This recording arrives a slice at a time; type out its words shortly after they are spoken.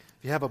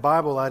If you have a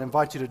Bible, I'd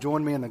invite you to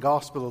join me in the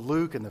Gospel of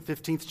Luke in the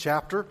 15th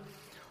chapter.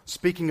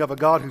 Speaking of a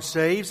God who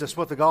saves, that's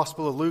what the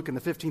Gospel of Luke in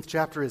the 15th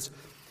chapter is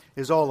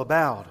all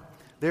about.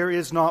 There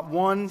is not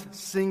one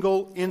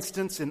single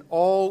instance in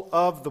all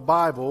of the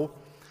Bible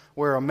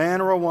where a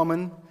man or a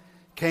woman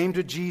came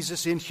to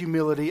Jesus in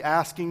humility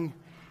asking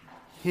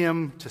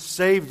Him to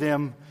save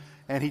them,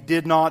 and He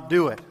did not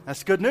do it.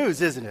 That's good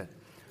news, isn't it?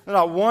 There's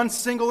not one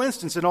single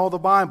instance in all the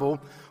Bible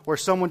where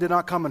someone did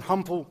not come in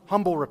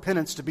humble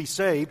repentance to be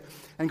saved,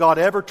 and God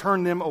ever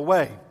turned them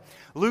away.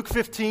 Luke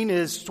 15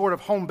 is sort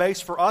of home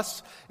base for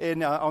us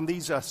on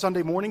these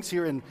Sunday mornings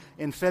here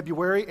in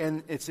February,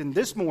 and it's in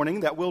this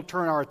morning that we'll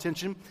turn our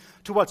attention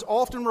to what's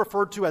often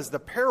referred to as the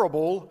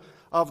parable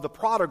of the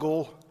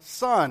prodigal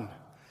son.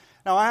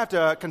 Now, I have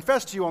to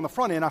confess to you on the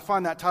front end, I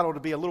find that title to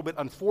be a little bit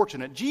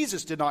unfortunate.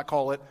 Jesus did not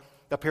call it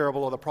the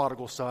parable of the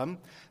prodigal son,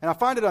 and I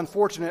find it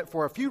unfortunate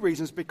for a few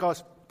reasons,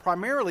 because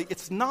primarily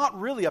it's not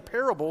really a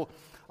parable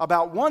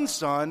about one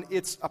son,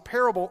 it's a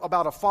parable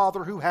about a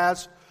father who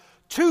has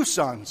two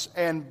sons,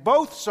 and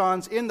both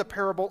sons in the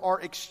parable are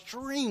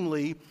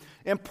extremely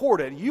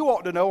important. You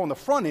ought to know on the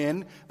front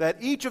end that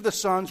each of the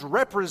sons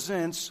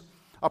represents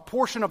a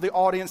portion of the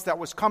audience that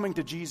was coming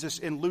to Jesus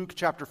in Luke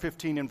chapter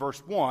 15 and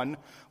verse 1,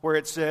 where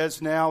it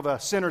says, now the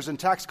sinners and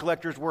tax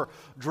collectors were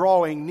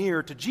drawing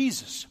near to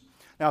Jesus.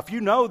 Now, if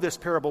you know this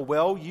parable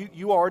well,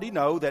 you already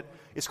know that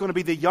it's going to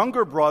be the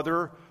younger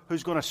brother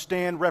who's going to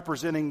stand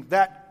representing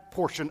that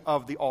portion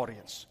of the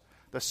audience.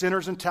 The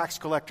sinners and tax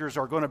collectors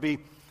are going to be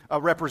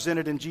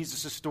represented in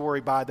Jesus'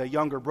 story by the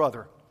younger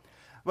brother.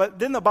 But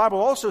then the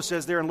Bible also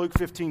says there in Luke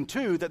 15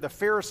 too that the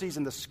Pharisees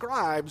and the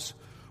scribes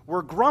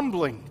were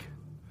grumbling.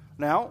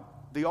 Now,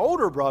 the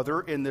older brother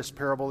in this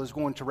parable is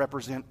going to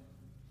represent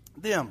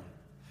them.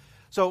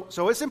 So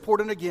it's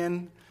important,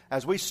 again,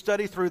 as we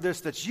study through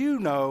this, that you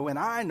know and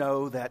I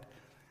know that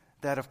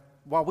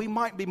while we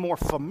might be more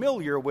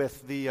familiar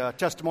with the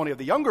testimony of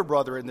the younger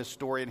brother in this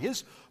story and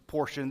his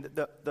portion,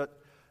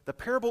 the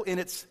parable in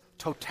its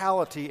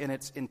totality, in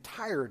its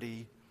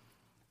entirety,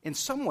 in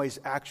some ways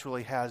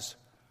actually has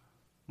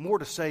more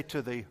to say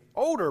to the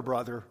older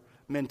brother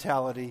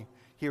mentality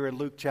here in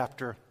Luke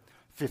chapter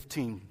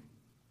 15.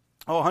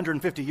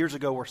 150 years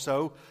ago or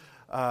so,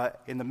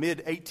 in the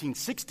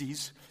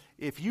mid-1860s,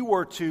 if you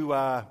were to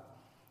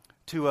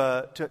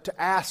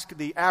ask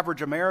the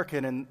average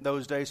American in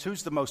those days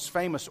who's the most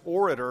famous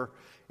orator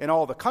in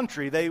all the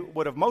country, they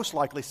would have most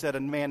likely said a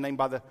man named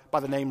by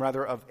the name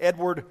of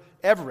Edward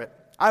Everett.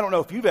 I don't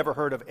know if you've ever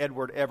heard of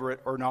Edward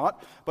Everett or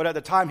not, but at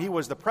the time he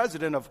was the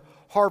president of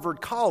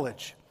Harvard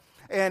College.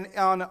 And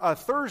on a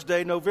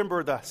Thursday,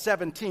 November the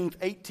 17th,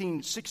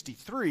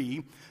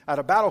 1863, at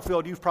a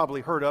battlefield you've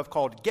probably heard of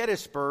called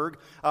Gettysburg,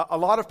 a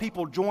lot of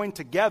people joined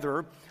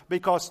together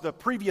because the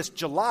previous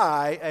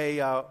July,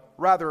 a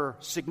rather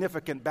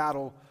significant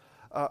battle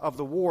of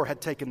the war had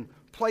taken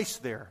place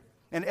there.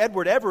 And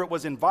Edward Everett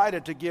was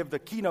invited to give the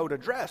keynote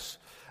address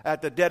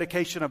at the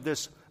dedication of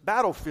this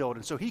battlefield.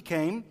 And so he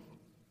came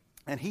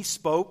and he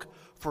spoke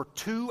for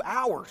 2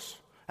 hours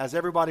as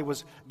everybody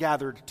was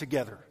gathered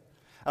together.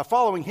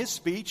 Following his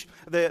speech,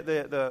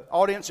 the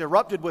audience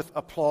erupted with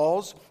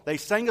applause. They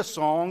sang a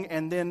song,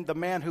 and then the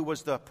man who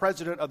was the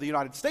president of the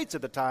United States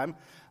at the time,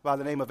 by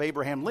the name of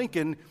Abraham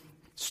Lincoln,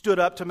 stood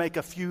up to make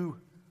a few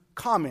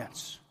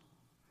comments.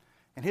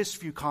 And his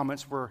few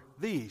comments were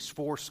these: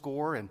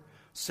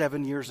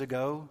 77 years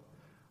ago,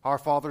 our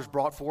fathers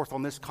brought forth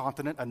on this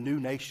continent a new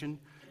nation,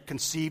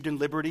 conceived in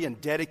liberty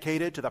and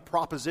dedicated to the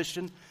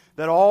proposition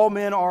that all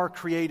men are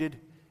created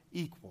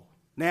equal.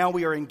 Now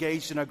we are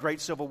engaged in a great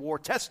civil war,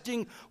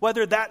 testing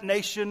whether that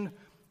nation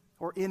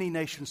or any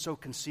nation so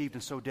conceived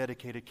and so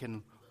dedicated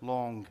can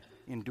long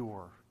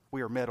endure.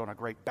 We are met on a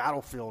great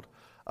battlefield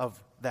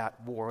of that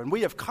war. And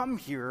we have come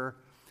here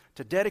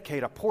to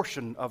dedicate a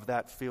portion of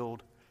that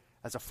field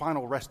as a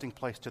final resting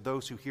place to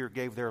those who here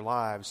gave their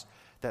lives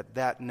that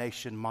that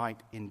nation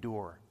might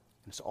endure.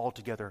 And it's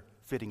altogether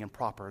fitting and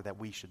proper that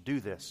we should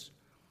do this.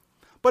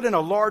 But in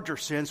a larger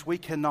sense, we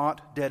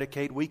cannot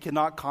dedicate, we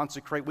cannot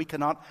consecrate, we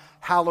cannot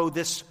hallow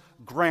this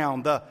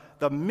ground.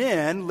 The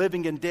men,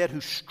 living and dead,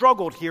 who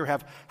struggled here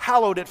have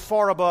hallowed it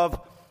far above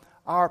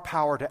our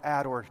power to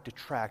add or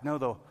detract. No,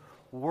 the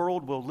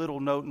world will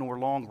little note nor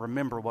long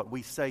remember what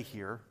we say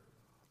here.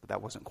 But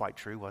that wasn't quite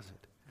true, was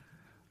it?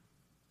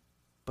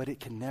 But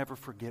it can never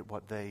forget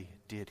what they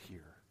did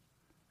here.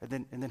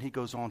 And then he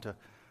goes on to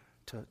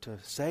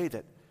say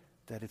that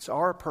it's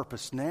our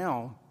purpose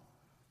now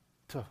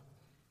to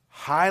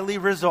highly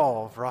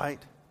resolve,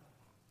 right,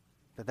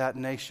 that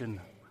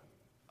nation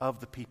of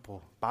the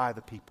people, by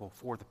the people,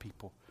 for the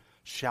people,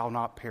 shall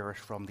not perish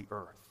from the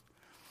earth.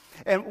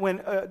 And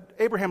when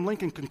Abraham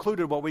Lincoln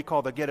concluded what we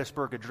call the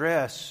Gettysburg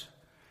Address,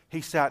 he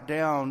sat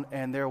down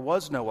and there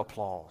was no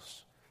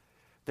applause.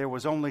 There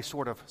was only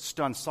sort of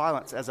stunned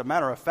silence. As a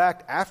matter of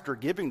fact, after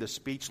giving the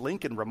speech,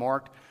 Lincoln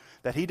remarked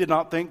that he did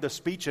not think the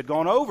speech had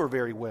gone over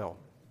very well.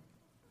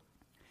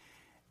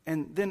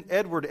 And then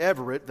Edward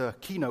Everett, the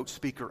keynote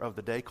speaker of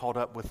the day, called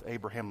up with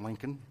Abraham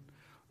Lincoln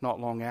not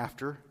long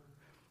after.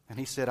 And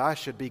he said, I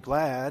should be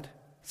glad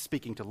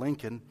speaking to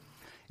Lincoln,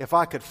 if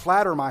I could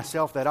flatter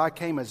myself that I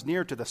came as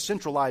near to the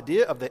central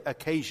idea of the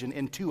occasion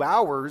in 2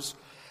 hours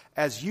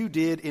as you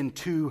did in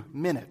 2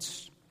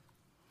 minutes.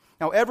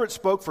 Now, Everett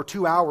spoke for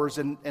 2 hours,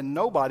 and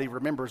nobody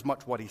remembers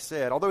much what he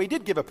said, although he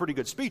did give a pretty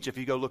good speech if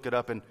you go look it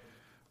up and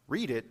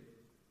read it.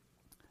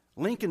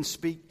 Lincoln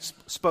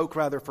spoke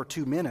for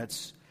 2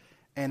 minutes,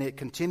 and it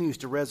continues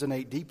to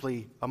resonate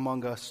deeply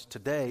among us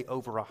today,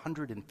 over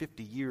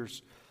 150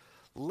 years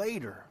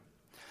later.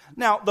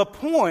 Now, the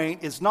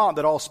point is not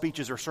that all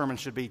speeches or sermons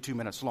should be 2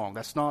 minutes long.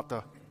 That's not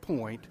the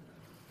point.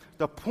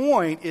 The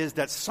point is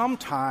that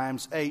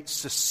sometimes a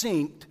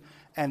succinct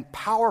and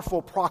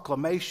powerful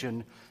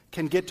proclamation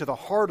can get to the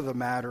heart of the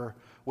matter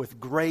with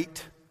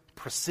great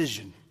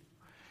precision.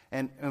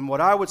 And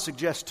what I would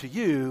suggest to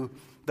you,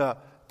 the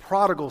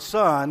prodigal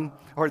son,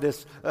 or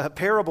this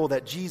parable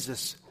that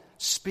Jesus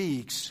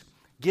speaks,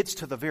 gets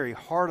to the very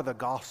heart of the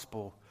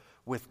gospel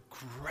with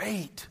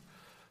great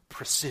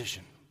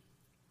precision.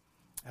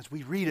 As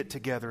we read it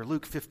together,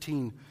 Luke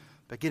 15,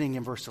 beginning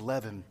in verse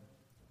 11,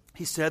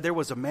 he said, "There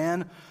was a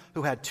man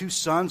who had 2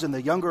 sons, and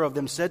the younger of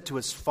them said to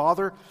his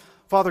father,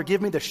 'Father,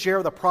 give me the share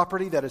of the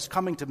property that is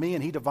coming to me.'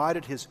 And he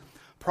divided his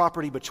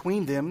property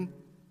between them.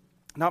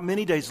 Not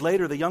many days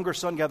later, the younger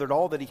son gathered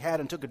all that he had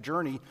and took a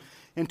journey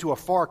into a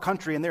far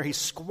country, and there he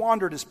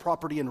squandered his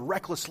property in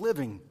reckless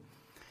living.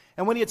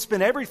 And when he had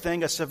spent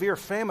everything, a severe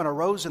famine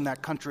arose in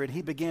that country, and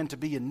he began to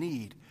be in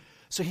need.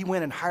 So he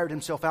went and hired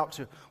himself out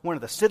to one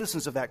of the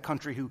citizens of that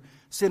country, who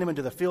sent him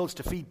into the fields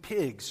to feed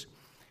pigs.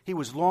 He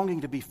was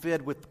longing to be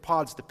fed with the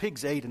pods the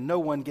pigs ate, and no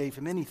one gave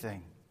him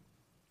anything.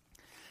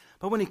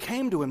 But when he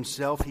came to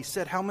himself, he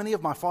said, 'How many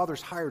of my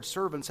father's hired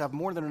servants have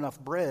more than enough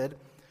bread,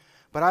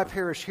 but I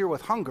perish here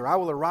with hunger? I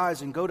will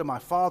arise and go to my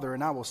father,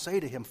 and I will say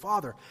to him,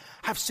 Father,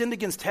 I have sinned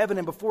against heaven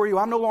and before you.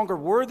 I'm no longer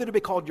worthy to be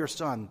called your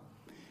son.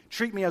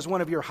 Treat me as one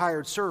of your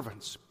hired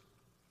servants.'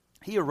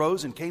 He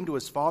arose and came to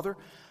his father,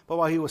 but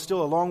while he was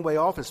still a long way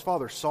off, his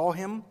father saw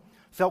him,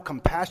 felt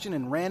compassion,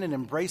 and ran and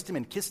embraced him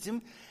and kissed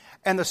him.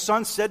 And the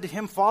son said to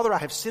him, 'Father, I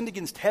have sinned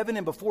against heaven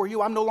and before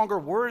you. I'm no longer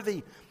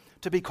worthy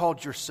to be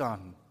called your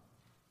son.'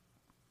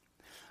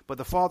 But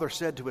the father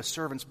said to his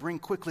servants, 'Bring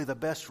quickly the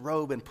best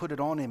robe and put it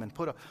on him, and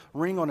put a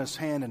ring on his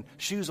hand and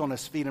shoes on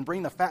his feet, and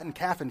bring the fattened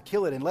calf and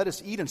kill it, and let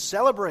us eat and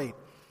celebrate.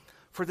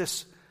 For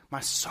this my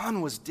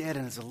son was dead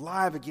and is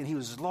alive again. He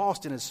was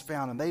lost and is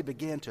found.' And they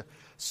began to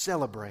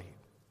celebrate.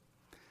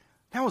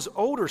 Now his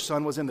older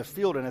son was in the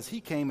field, and as he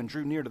came and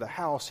drew near to the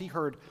house, he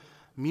heard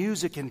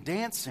music and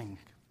dancing.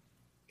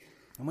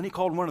 And when he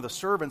called one of the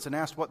servants and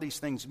asked what these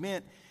things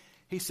meant,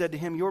 he said to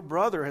him, 'Your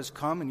brother has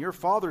come, and your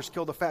father's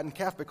killed the fattened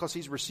calf because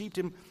he's received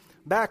him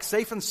back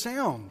safe and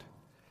sound.'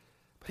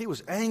 But he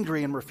was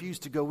angry and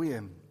refused to go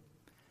in.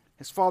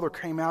 His father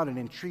came out and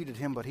entreated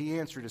him, but he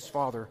answered his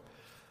father,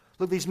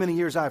 'Look, these many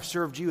years I have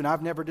served you, and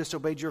I've never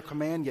disobeyed your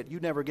command, yet you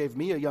never gave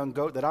me a young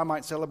goat that I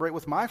might celebrate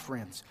with my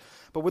friends.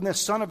 But when this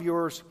son of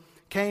yours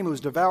came, who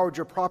has devoured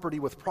your property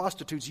with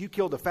prostitutes, you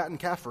killed the fattened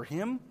calf for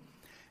him?'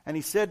 And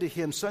he said to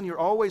him, 'Son, you're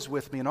always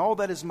with me, and all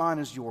that is mine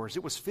is yours.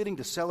 It was fitting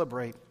to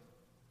celebrate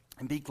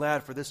and be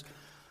glad, for this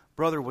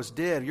brother was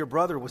dead. Your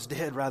brother was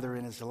dead, rather,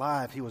 and is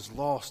alive. He was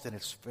lost and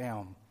is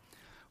found.'"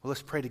 Well,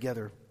 let's pray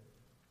together.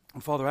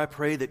 And Father, I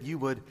pray that you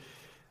would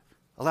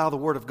allow the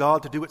Word of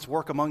God to do its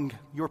work among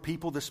your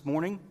people this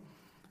morning,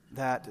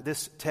 that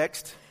this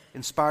text,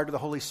 inspired by the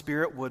Holy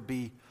Spirit, would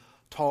be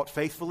taught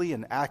faithfully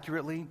and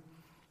accurately.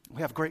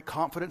 We have great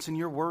confidence in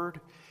your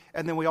Word.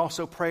 And then we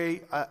also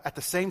pray at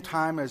the same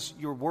time as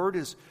your Word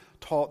is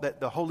taught, that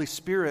the Holy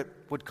Spirit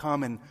would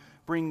come and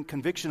bring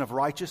conviction of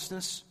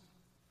righteousness,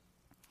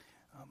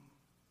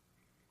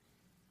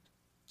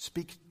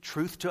 speak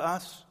truth to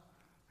us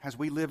as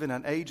we live in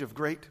an age of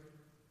great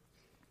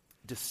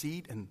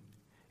deceit and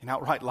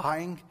outright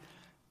lying.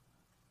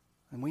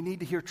 And we need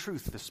to hear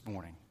truth this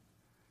morning.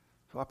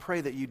 So I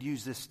pray that you'd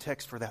use this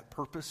text for that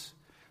purpose.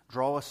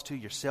 Draw us to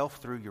yourself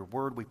through your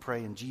word, we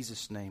pray in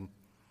Jesus' name.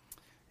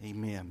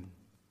 Amen.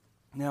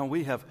 Now,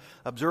 we have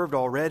observed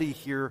already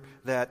here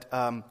that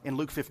in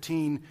Luke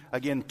 15,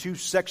 again, 2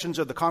 sections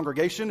of the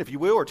congregation, if you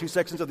will, or 2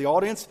 sections of the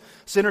audience,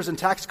 sinners and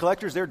tax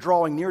collectors, they're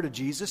drawing near to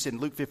Jesus. In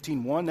Luke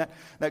 15:1,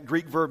 that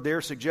Greek verb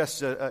there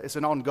suggests it's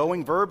an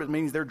ongoing verb. It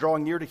means they're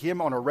drawing near to him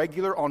on a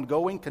regular,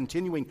 ongoing,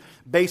 continuing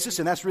basis,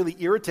 and that's really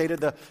irritated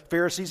the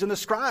Pharisees and the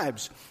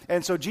scribes.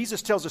 And so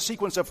Jesus tells a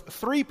sequence of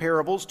 3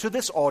 parables to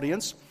this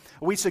audience.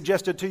 We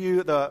suggested to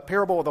you the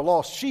parable of the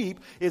lost sheep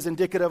is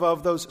indicative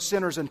of those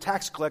sinners and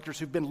tax collectors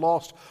who've been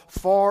lost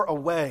far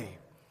away.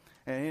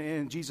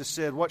 And Jesus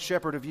said, "What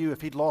shepherd of you,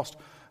 if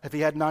he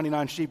had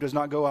 99 sheep, does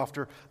not go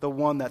after the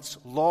one that's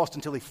lost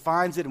until he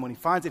finds it? And when he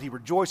finds it, he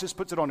rejoices,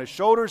 puts it on his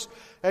shoulders,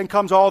 and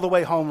comes all the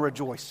way home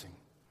rejoicing."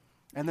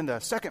 And then the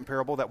second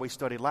parable that we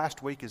studied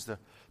last week is the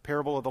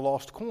parable of the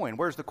lost coin.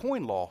 Where's the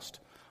coin lost?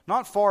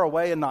 Not far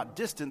away and not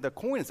distant. The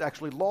coin is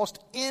actually lost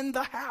in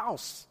the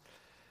house.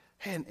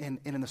 And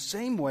in the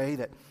same way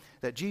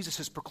that Jesus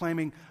is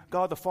proclaiming,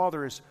 God the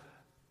Father is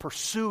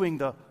pursuing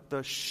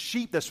the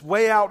sheep that's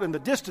way out in the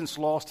distance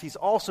lost, he's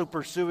also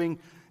pursuing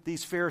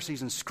these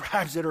Pharisees and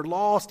scribes that are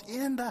lost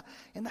in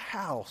the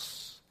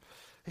house.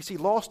 You see,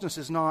 lostness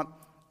is not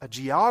a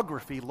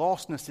geography.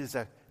 Lostness is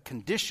a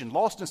condition.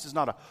 Lostness is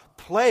not a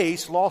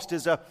place. Lost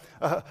is a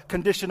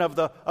condition of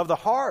the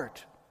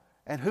heart.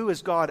 And who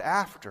is God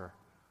after?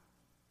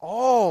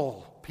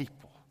 All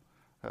people.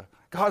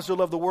 God so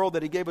loved the world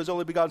that he gave his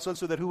only begotten Son,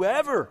 so that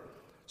whoever,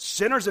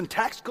 sinners and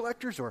tax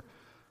collectors or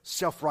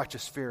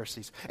self-righteous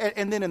Pharisees.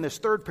 And then in this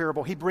third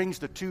parable, he brings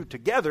the two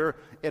together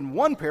in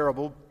one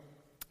parable.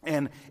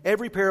 And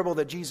every parable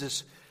that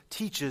Jesus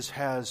teaches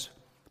has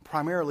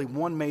primarily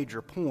one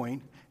major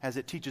point, as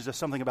it teaches us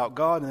something about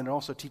God, and then it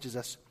also teaches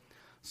us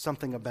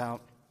something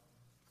about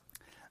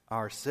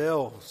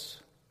ourselves.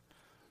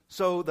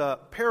 So the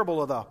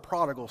parable of the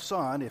prodigal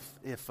son,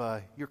 if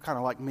you're kind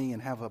of like me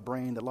and have a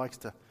brain that likes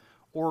to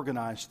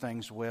organize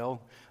things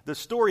well, the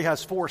story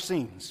has 4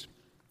 scenes.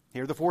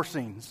 Here are the 4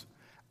 scenes.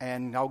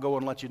 And I'll go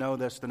and let you know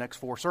that's the next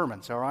 4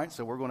 sermons, all right?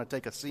 So we're going to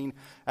take a scene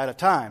at a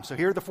time. So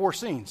here are the 4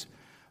 scenes.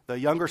 The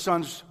younger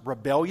son's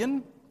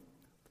rebellion.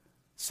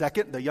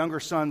 Second, the younger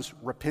son's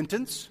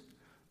repentance.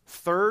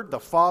 Third, the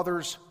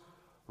father's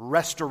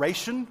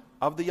restoration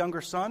of the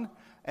younger son.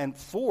 And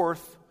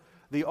fourth,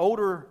 the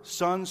older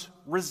son's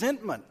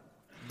resentment.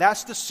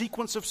 That's the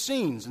sequence of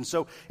scenes. And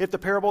so if the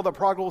parable of the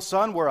prodigal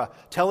son were a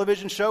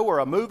television show or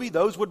a movie,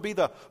 those would be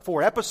the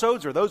 4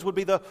 episodes, or those would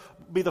be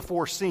the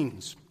 4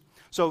 scenes.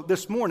 So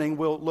this morning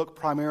we'll look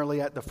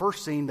primarily at the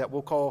first scene that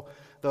we'll call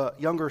the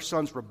younger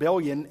son's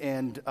rebellion.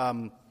 And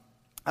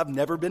I've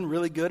never been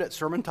really good at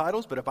sermon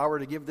titles, but if I were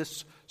to give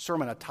this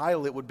sermon a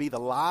title, it would be The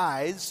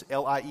Lies,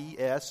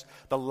 L-I-E-S,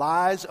 The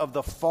Lies of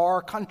the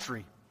Far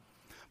Country.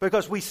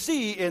 Because we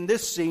see in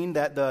this scene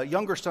that the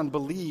younger son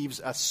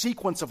believes a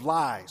sequence of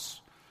lies.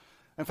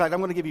 In fact, I'm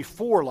going to give you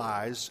 4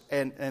 lies,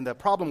 and the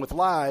problem with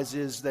lies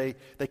is they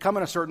come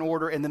in a certain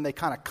order and then they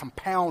kind of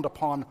compound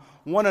upon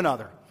one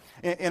another.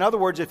 In other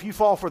words, if you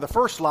fall for the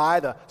first lie,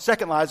 the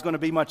second lie is going to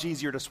be much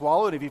easier to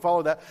swallow. And if you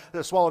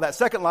swallow that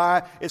second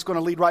lie, it's going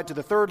to lead right to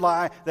the third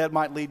lie. That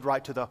might lead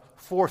right to the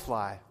fourth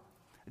lie.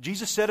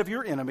 Jesus said of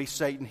your enemy,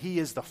 Satan, he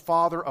is the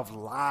father of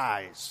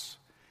lies.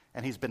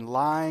 And he's been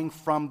lying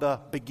from the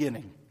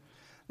beginning.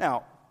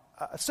 Now,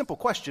 a simple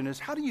question is,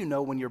 how do you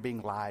know when you're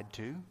being lied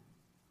to?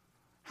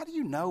 How do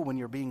you know when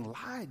you're being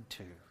lied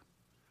to?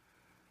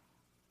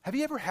 Have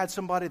you ever had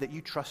somebody that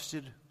you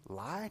trusted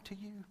lie to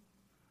you?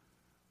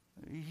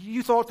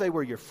 You thought they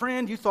were your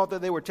friend. You thought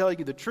that they were telling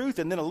you the truth.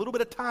 And then a little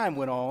bit of time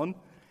went on.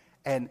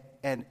 And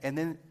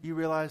then you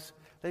realize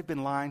they've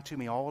been lying to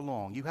me all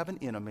along. You have an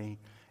enemy,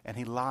 and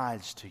he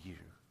lies to you.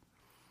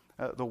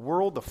 The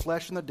world, the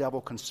flesh, and the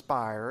devil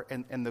conspire.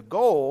 And the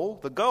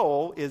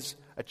goal is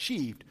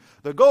achieved.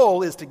 The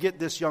goal is to get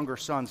this younger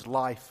son's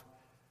life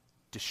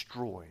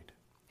destroyed.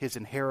 His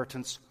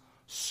inheritance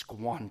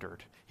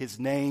squandered. His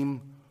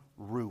name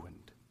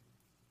ruined.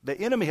 The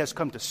enemy has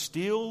come to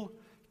steal,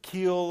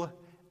 kill,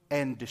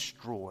 and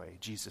destroy,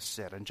 Jesus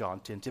said in John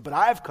 10:10. But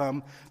I have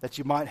come that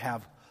you might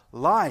have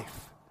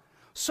life.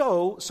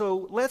 So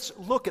let's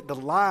look at the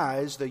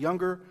lies the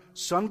younger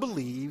son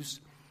believes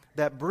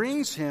that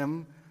brings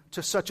him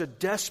to such a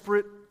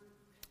desperate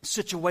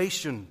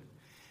situation.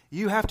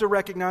 You have to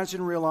recognize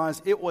and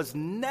realize it was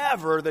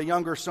never the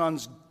younger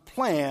son's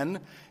plan.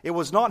 It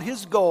was not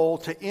his goal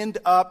to end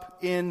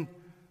up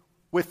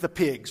with the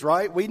pigs,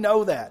 right? We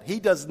know that. He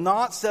does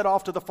not set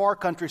off to the far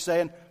country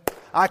saying,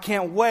 I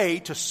can't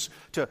wait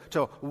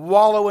to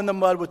wallow in the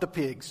mud with the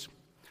pigs.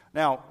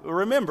 Now,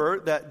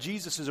 remember that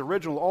Jesus'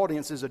 original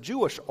audience is a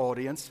Jewish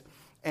audience,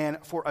 and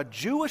for a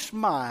Jewish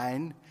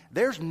mind,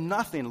 there's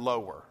nothing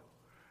lower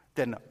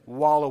than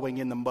wallowing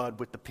in the mud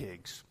with the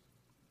pigs.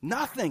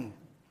 Nothing.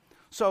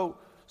 So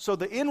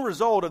the end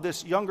result of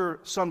this younger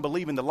son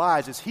believing the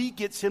lies is he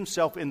gets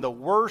himself in the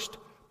worst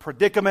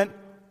predicament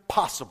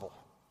possible.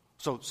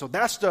 So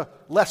that's the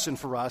lesson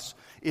for us,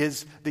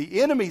 is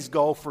the enemy's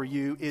goal for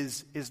you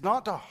is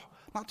not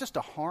just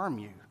to harm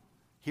you.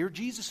 Hear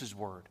Jesus'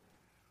 word.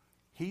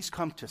 He's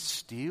come to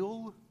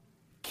steal,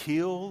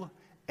 kill,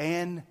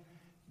 and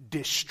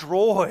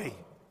destroy.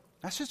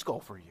 That's his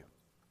goal for you.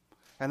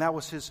 And that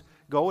was his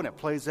goal, and it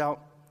plays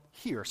out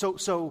here.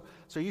 So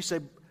you say,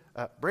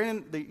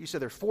 Brandon, you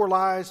said there's 4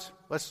 lies.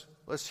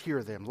 Let's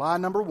hear them. Lie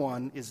number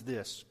 1 is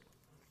this.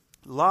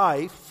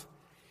 Life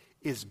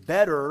is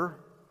better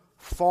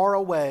far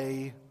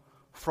away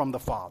from the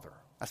Father.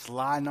 That's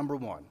lie number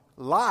 1.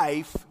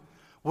 Life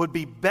would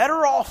be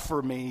better off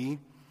for me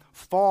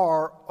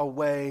far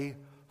away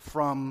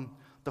from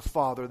the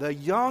Father. The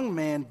young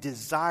man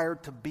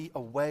desired to be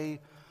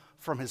away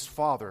from his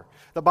father.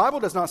 The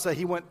Bible does not say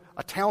he went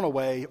a town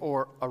away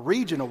or a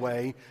region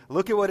away.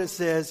 Look at what it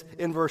says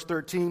in verse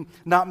 13.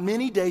 Not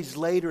many days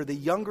later, the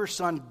younger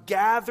son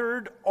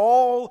gathered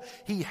all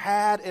he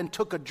had and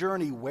took a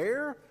journey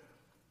where?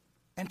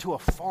 Into a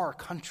far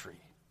country.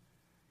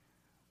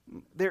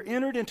 There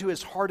entered into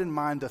his heart and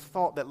mind the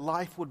thought that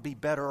life would be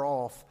better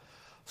off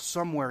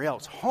somewhere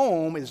else.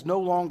 Home is no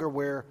longer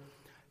where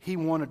he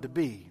wanted to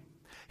be.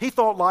 He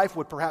thought life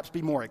would perhaps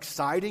be more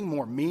exciting,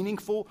 more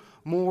meaningful,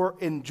 more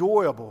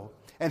enjoyable.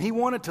 And he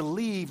wanted to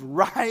leave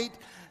right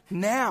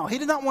now. He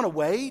did not want to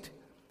wait.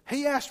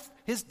 He asked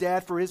his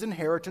dad for his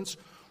inheritance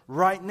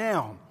right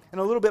now.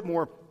 And a little bit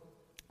more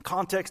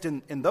context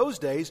in those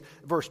days,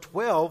 verse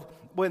 12,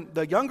 when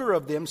the younger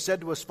of them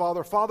said to his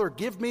father, Father,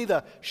 give me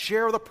the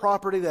share of the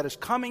property that is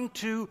coming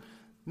to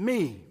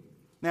me.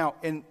 Now,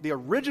 in the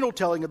original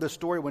telling of this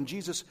story, when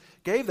Jesus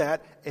gave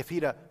that, if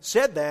he'd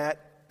said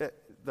that,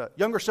 the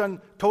younger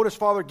son told his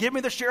father, give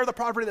me the share of the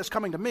property that's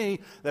coming to me,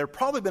 there had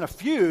probably been a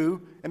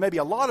few, and maybe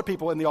a lot of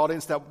people in the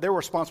audience, that their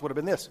response would have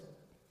been this: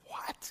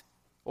 what?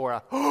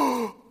 Or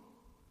oh!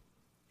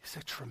 It's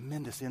a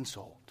tremendous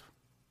insult.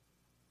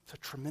 It's a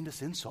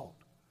tremendous insult.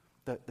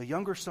 The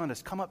younger son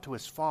has come up to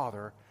his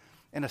father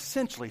and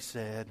essentially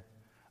said,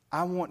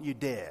 I want you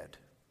dead.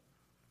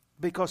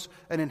 Because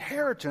an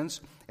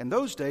inheritance in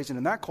those days and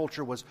in that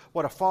culture was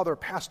what a father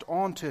passed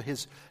on to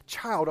his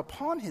child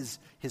upon his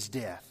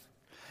death.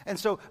 And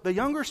so the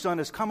younger son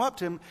has come up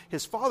to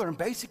his father and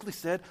basically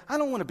said, I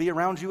don't want to be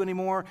around you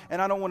anymore,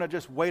 and I don't want to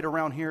just wait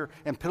around here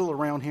and piddle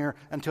around here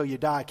until you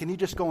die. Can you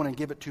just go in and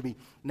give it to me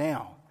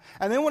now?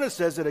 And then when it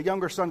says that a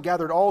younger son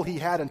gathered all he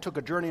had and took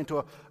a journey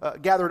into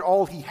gathered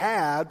all he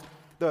had,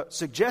 the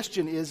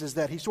suggestion is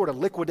that he sort of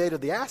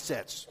liquidated the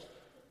assets.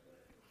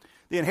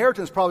 The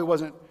inheritance probably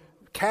wasn't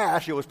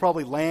cash; it was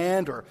probably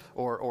land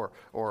or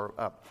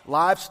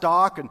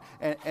livestock,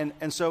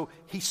 and so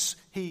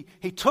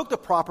he took the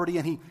property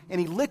and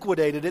he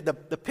liquidated it.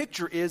 The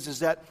picture is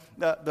that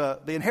the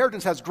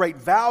inheritance has great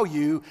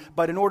value,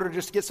 but in order to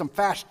just get some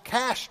fast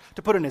cash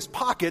to put in his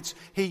pockets,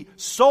 he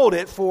sold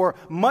it for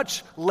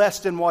much less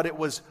than what it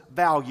was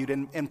valued.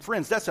 And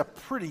friends, that's a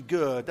pretty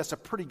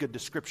good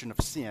description of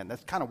sin.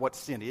 That's kind of what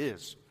sin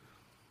is.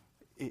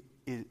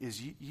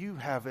 You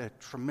have a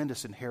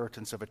tremendous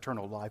inheritance of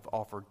eternal life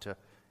offered to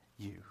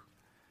you.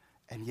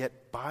 And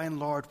yet, by and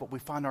large, what we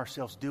find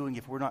ourselves doing,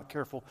 if we're not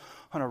careful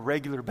on a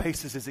regular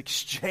basis, is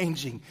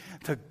exchanging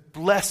the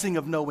blessing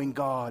of knowing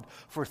God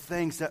for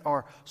things that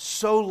are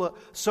so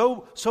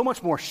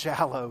much more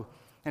shallow.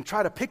 And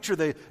try to picture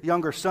the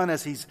younger son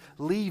as he's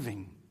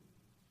leaving.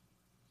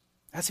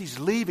 As he's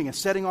leaving and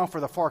setting off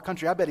for the far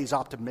country, I bet he's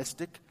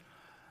optimistic.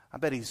 I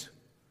bet he's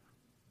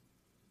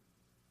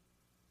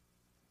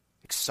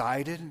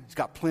excited. He's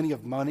got plenty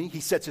of money.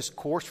 He sets his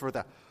course for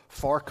the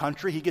far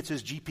country. He gets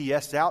his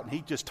GPS out and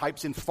he just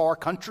types in far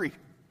country.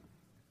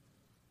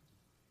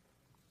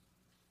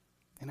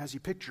 And as you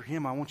picture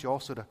him, I want you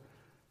also to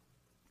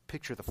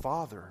picture the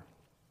father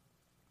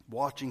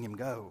watching him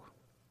go.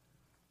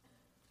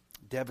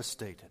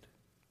 Devastated,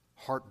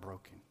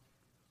 heartbroken,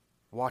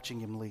 watching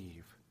him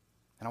leave.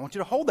 And I want you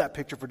to hold that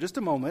picture for just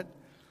a moment,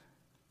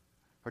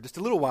 or just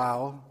a little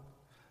while,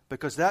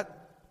 because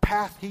that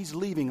path he's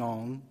leaving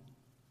on,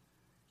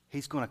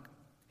 he's going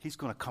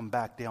to come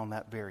back down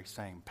that very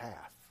same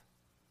path.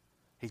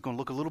 He's going to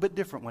look a little bit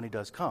different when he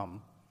does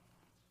come,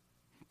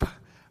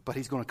 but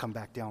he's going to come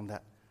back down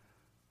that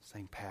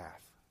same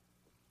path.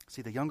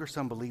 See, the younger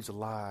son believes a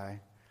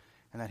lie,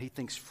 and that he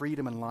thinks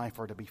freedom and life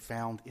are to be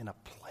found in a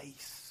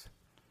place.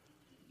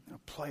 In a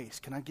place.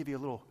 Can I give you a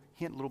little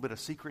hint, a little bit of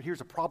secret?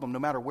 Here's a problem. No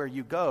matter where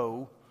you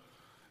go,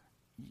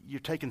 you're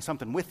taking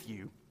something with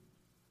you.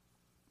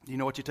 Do you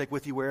know what you take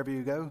with you wherever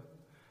you go?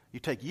 You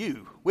take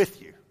you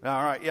with you.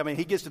 All right. I mean,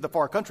 he gets to the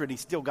far country and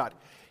he's still got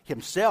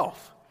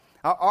himself.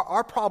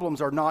 Our problems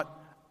are not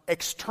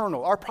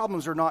external. Our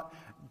problems are not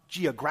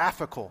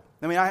geographical.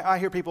 I mean, I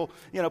hear people,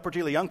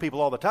 particularly young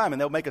people all the time, and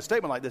they'll make a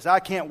statement like this: I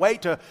can't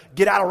wait to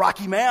get out of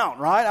Rocky Mount,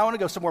 right? I want to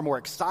go somewhere more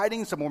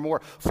exciting, somewhere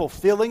more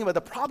fulfilling. But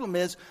the problem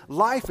is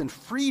life and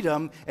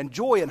freedom and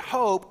joy and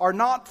hope are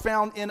not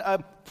found in a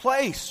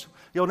place.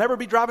 You'll never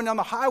be driving down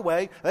the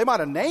highway. They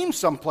might have named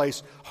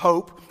someplace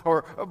hope,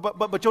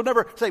 but you'll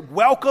never say,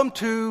 welcome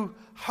to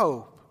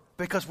hope.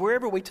 Because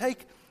wherever we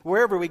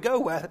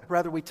go,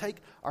 rather we take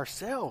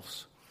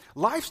ourselves.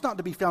 Life's not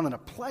to be found in a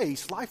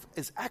place. Life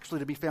is actually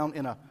to be found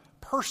in a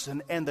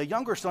person. And the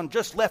younger son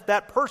just left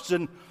that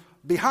person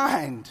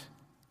behind.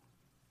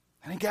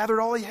 And he gathered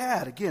all he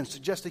had, again,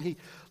 suggesting he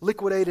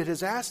liquidated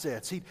his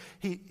assets.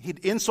 He'd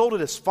insulted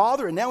his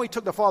father, and now he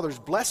took the father's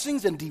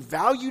blessings and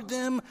devalued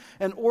them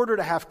in order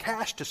to have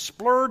cash to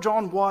splurge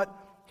on what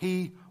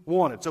he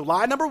wanted. So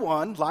lie number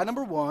one,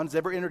 has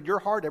ever entered your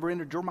heart, ever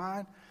entered your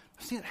mind?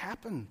 I've seen it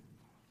happen.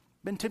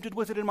 Been tempted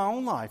with it in my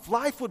own life.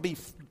 Life would be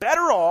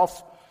better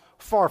off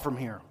far from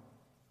here.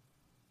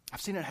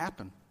 I've seen it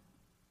happen.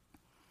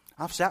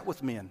 I've sat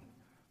with men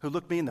who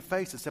looked me in the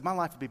face and said, my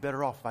life would be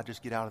better off if I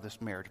just get out of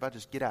this marriage, if I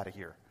just get out of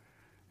here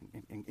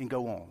and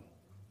go on.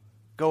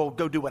 Go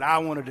do what I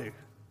want to do.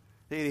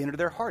 It entered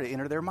their heart, it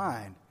entered their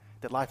mind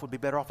that life would be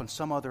better off in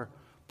some other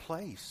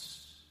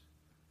place.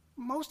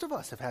 Most of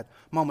us have had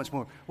moments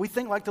where we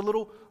think like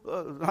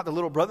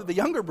the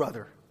younger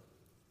brother.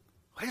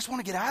 I just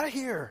want to get out of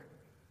here.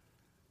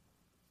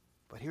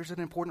 But here's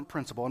an important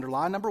principle. Under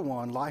lie number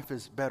one, life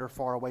is better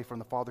far away from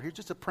the Father. Here's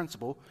just a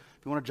principle.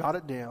 If you want to jot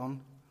it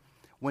down.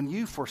 When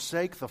you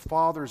forsake the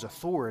Father's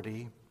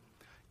authority,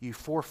 you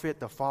forfeit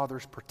the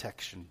Father's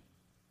protection.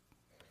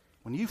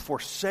 When you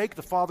forsake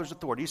the Father's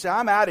authority, you say,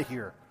 I'm out of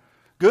here.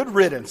 Good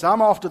riddance.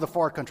 I'm off to the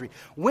far country.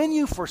 When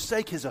you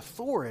forsake his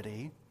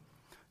authority,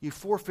 you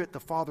forfeit the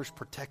Father's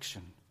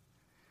protection.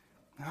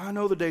 Now, I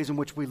know the days in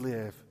which we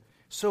live,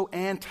 so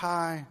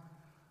anti-authority.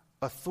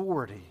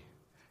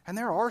 And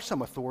there are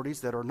some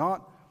authorities that are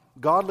not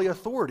godly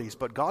authorities,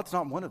 but God's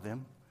not one of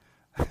them.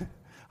 It's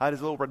a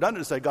little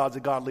redundant to say God's a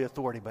godly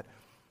authority,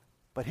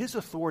 but his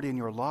authority in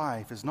your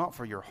life is not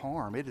for your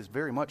harm. It is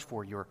very much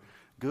for your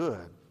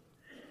good.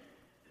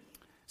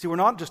 See, we're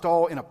not just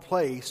all in a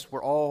place,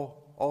 we're all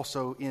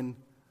also in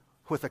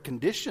with a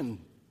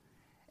condition.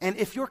 And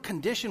if your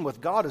condition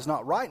with God is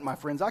not right, my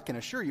friends, I can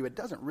assure you it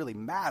doesn't really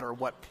matter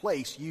what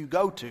place you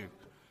go to.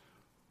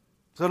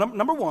 So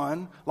number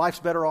one, life's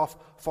better off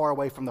far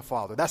away from the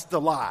Father. That's the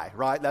lie,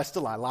 right? That's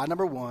the lie. Lie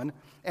number one.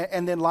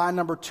 And then lie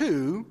number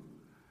two,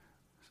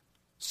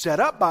 set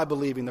up by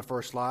believing the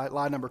first lie.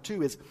 Lie number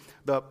two is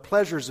the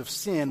pleasures of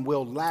sin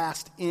will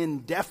last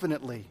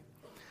indefinitely.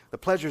 The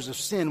pleasures of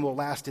sin will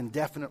last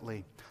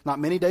indefinitely. Not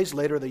many days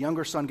later, the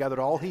younger son gathered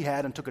all he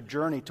had and took a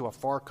journey to a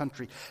far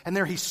country. And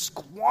there he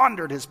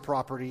squandered his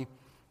property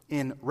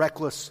in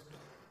reckless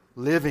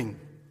living.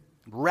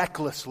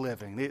 Reckless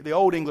living. The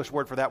Old English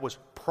word for that was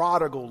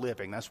prodigal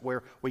living. That's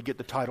where we get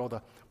the title,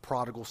 the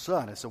prodigal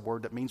son. It's a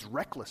word that means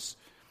reckless,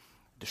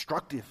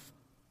 destructive.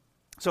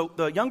 So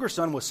the younger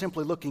son was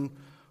simply looking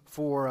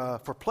for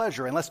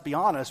pleasure. And let's be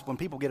honest, when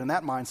people get in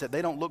that mindset,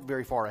 they don't look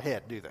very far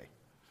ahead, do they?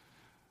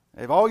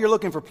 If all you're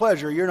looking for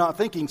pleasure, you're not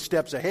thinking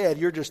steps ahead.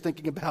 You're just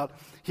thinking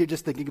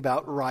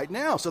about right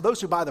now. So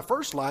those who buy the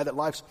first lie that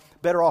life's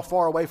better off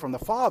far away from the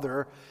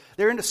Father,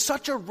 they're into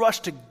such a rush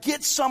to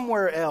get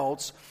somewhere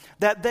else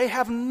that they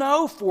have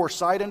no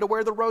foresight into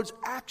where the road's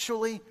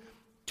actually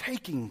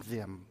taking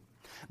them.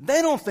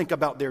 They don't think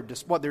about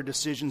what their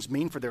decisions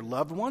mean for their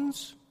loved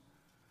ones.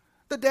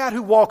 The dad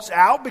who walks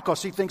out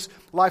because he thinks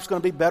life's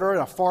going to be better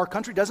in a far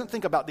country doesn't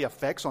think about the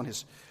effects on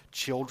his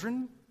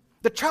children.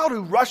 The child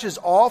who rushes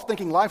off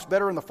thinking life's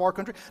better in the far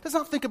country does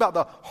not think about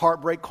the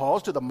heartbreak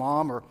caused to the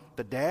mom or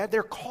the dad.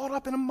 They're caught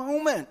up in a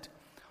moment,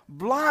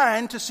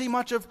 blind to see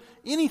much of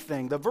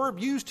anything. The verb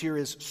used here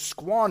is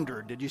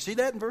squandered. Did you see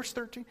that in verse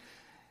 13?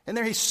 And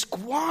there he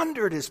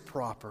squandered his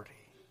property.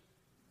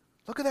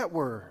 Look at that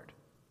word.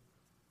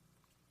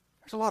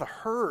 There's a lot of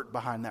hurt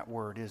behind that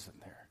word, isn't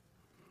there?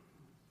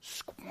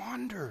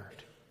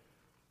 Squandered.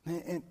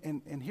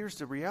 And here's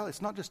the reality.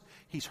 It's not just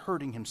he's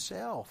hurting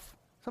himself.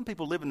 Some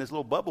people live in this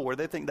little bubble where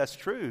they think that's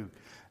true.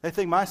 They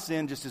think my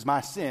sin just is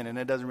my sin, and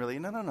it doesn't really...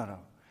 No.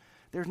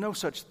 There's no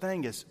such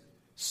thing as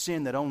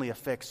sin that only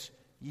affects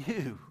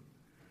you.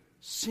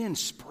 Sin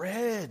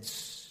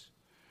spreads.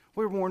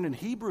 We're warned in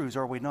Hebrews,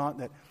 are we not,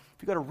 that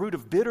if you've got a root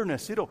of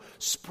bitterness, it'll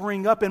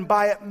spring up, and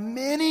by it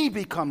many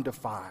become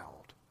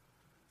defiled.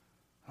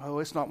 Oh,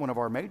 it's not one of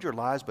our major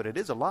lies, but it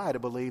is a lie to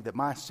believe that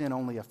my sin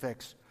only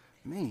affects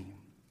me.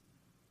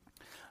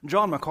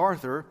 John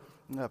MacArthur,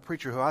 a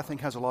preacher who I think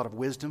has a lot of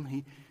wisdom,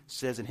 he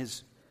says in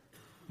his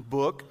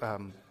book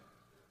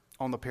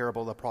on the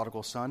parable of the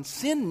prodigal son,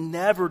 sin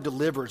never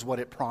delivers what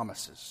it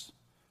promises.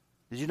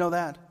 Did you know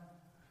that?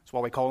 That's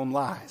why we call them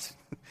lies.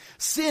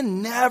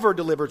 Sin never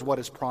delivers what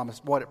it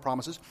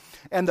promises.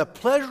 And the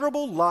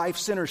pleasurable life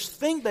sinners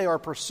think they are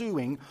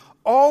pursuing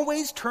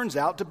always turns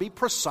out to be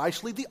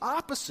precisely the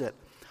opposite.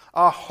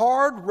 A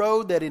hard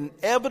road that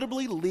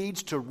inevitably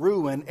leads to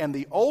ruin and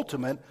the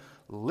ultimate,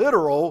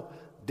 literal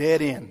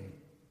dead end.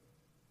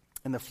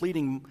 And the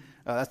fleeting,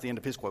 that's the end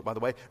of his quote, by the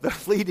way, the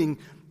fleeting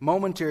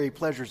momentary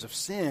pleasures of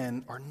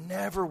sin are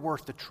never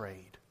worth the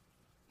trade.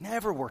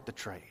 Never worth the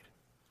trade.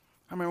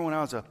 I remember when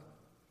I was a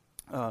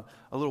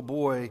little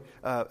boy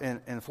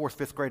in the 4th,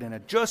 5th grade and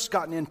had just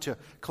gotten into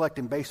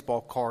collecting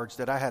baseball cards,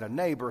 that I had a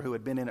neighbor who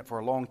had been in it for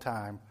a long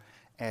time.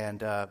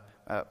 And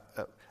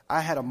I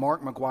had a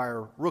Mark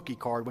McGwire rookie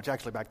card, which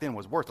actually back then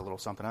was worth a little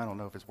something. I don't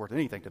know if it's worth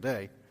anything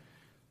today.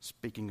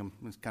 Speaking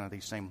of kind of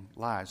these same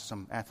lies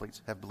some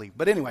athletes have believed.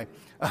 But anyway,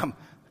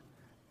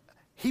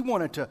 he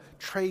wanted to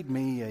trade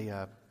me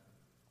a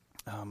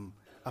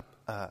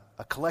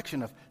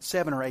collection of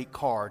 7 or 8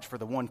 cards for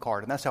the one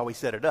card, and that's how we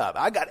set it up.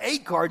 I got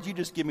 8 cards, you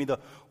just give me the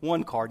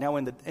one card. Now,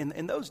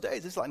 in those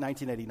days, it's like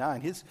 1989,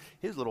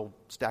 his little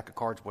stack of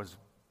cards was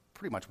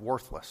pretty much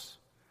worthless.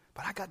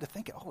 But I got to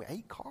thinking,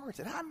 8 cards,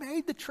 and I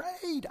made the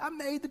trade.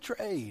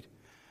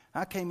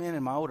 I came in,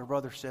 and my older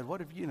brother said, "What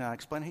have you?" And I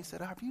explained. He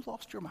said, "Have you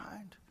lost your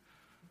mind?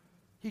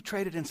 You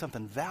traded in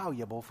something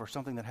valuable for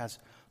something that has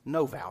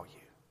no value."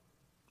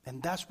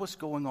 And that's what's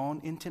going on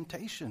in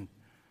temptation.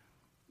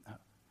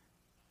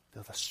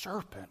 The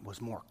serpent was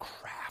more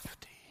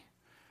crafty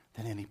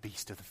than any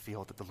beast of the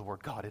field that the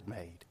Lord God had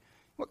made.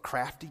 What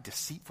crafty,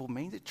 deceitful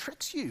means? It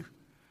tricks you.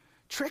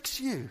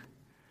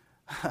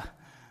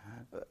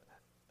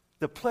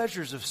 The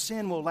pleasures of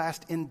sin will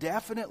last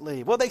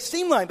indefinitely. Well, they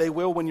seem like they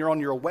will when you're on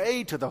your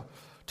way to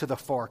the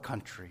far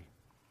country.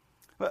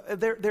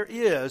 There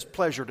is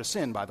pleasure to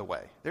sin, by the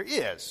way. There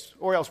is.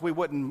 Or else we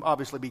wouldn't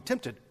obviously be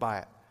tempted by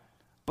it.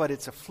 But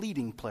it's a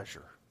fleeting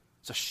pleasure.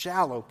 It's a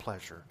shallow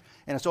pleasure.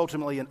 And it's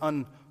ultimately an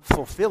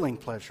unfulfilling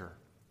pleasure.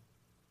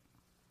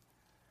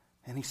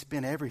 And he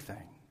spent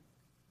everything.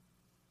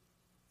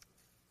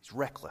 He's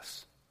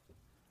reckless.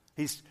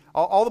 He's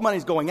all the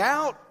money's going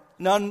out,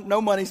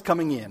 no money's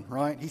coming in,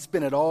 right? He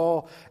spent it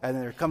all, and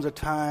then there comes a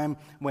time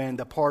when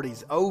the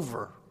party's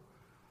over.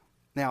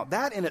 Now,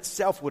 that in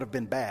itself would have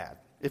been bad.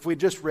 If we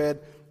just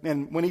read,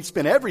 and when he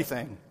spent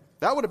everything,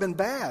 that would have been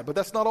bad, but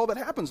that's not all that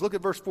happens. Look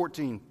at verse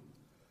 14.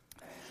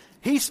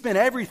 He spent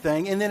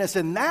everything, and then it's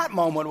in that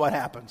moment what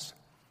happens.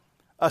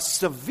 A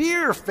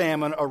severe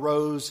famine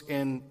arose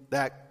in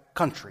that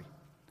country.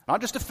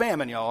 Not just a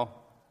famine, y'all.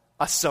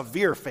 A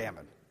severe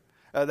famine.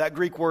 That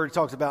Greek word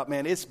talks about,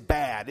 man, it's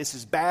bad. It's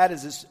as bad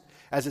as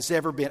it's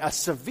ever been. A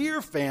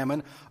severe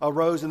famine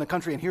arose in the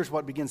country, and here's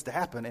what begins to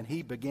happen. And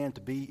he began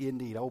to be in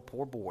need. Oh,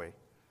 poor boy.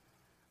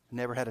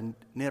 Never had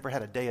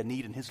a day of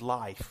need in his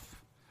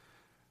life.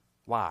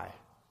 Why?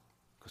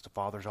 Because the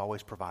Father's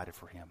always provided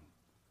for him.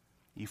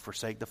 You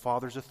forsake the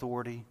Father's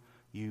authority,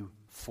 you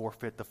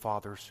forfeit the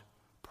Father's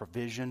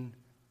provision,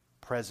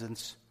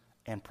 presence,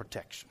 and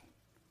protection.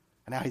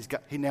 And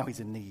now he's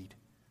in need.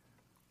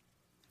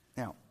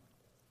 Now,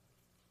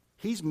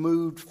 he's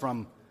moved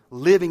from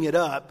living it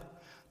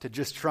up to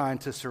just trying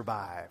to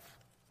survive.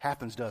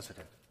 Happens, doesn't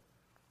it?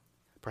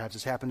 Perhaps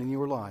it's happened in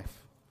your life.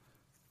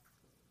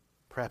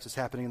 Perhaps it's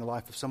happening in the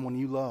life of someone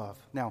you love.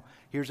 Now,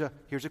 here's a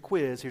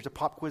quiz. Here's a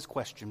pop quiz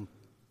question.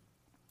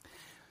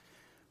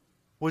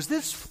 Was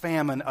this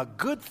famine a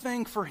good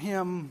thing for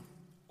him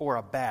or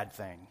a bad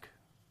thing?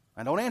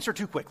 And don't answer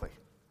too quickly.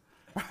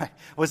 Right?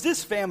 Was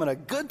this famine a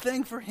good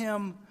thing for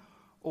him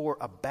or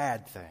a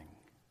bad thing?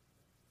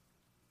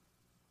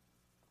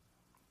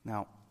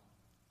 Now,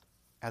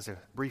 as a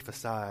brief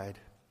aside,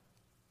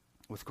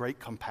 with great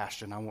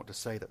compassion, I want to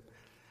say that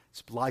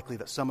it's likely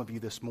that some of you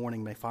this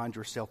morning may find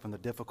yourself in the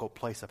difficult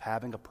place of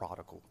having a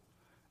prodigal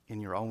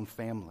in your own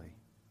family.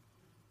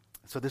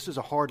 So this is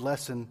a hard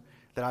lesson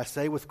that I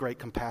say with great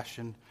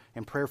compassion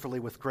and prayerfully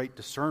with great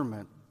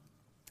discernment.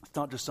 It's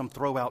not just some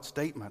throw-out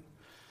statement,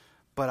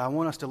 but I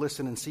want us to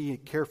listen and see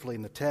carefully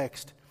in the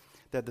text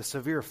that the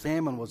severe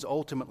famine was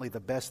ultimately the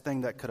best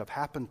thing that could have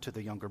happened to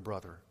the younger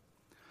brother.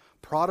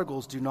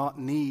 Prodigals do not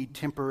need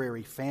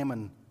temporary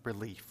famine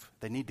relief.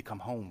 They need to come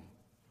home.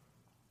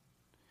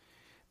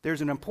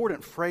 There's an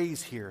important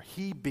phrase here.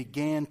 He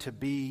began to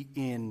be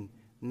in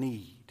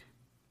need.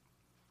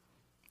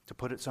 To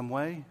put it some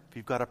way, if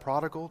you've got a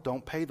prodigal,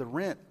 don't pay the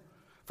rent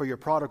for your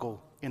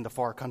prodigal in the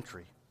far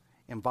country.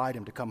 Invite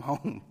him to come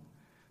home.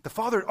 The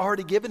Father had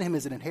already given him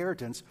his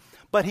inheritance,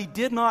 but he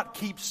did not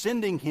keep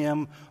sending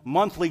him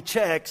monthly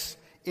checks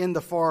in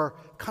the far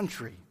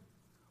country.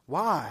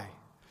 Why?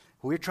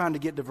 We're trying to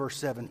get to verse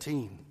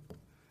 17.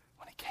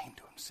 When he came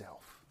to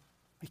himself.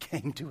 He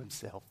came to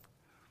himself.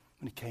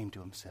 When he came to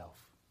himself.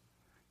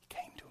 He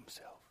came to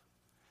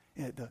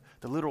himself.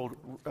 The literal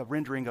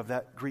rendering of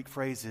that Greek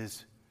phrase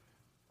is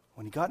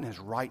when he got in his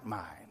right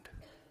mind.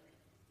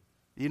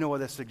 You know what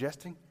that's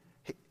suggesting?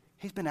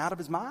 He's been out of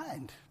his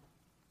mind.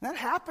 That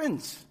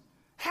happens.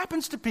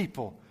 Happens to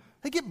people.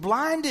 They get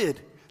blinded.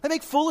 They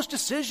make foolish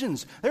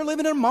decisions. They're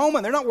living in a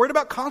moment. They're not worried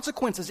about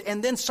consequences.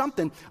 And then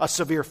something, a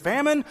severe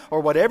famine or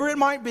whatever it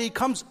might be,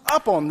 comes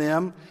up on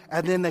them.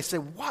 And then they say,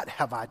 what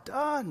have I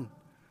done?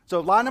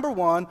 So lie number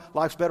one,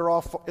 life's better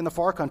off in the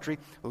far country.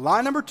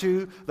 Lie number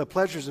two, the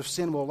pleasures of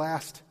sin will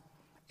last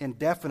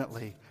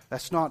indefinitely.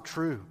 That's not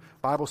true.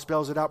 The Bible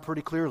spells it out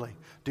pretty clearly.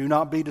 Do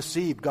not be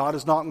deceived. God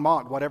is not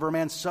mocked. Whatever a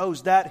man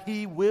sows, that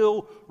he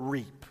will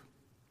reap.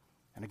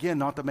 And again,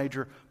 not the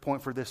major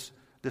point for this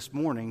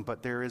morning,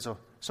 but there is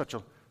such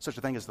a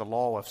thing as the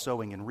law of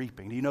sowing and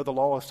reaping. Do you know the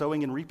law of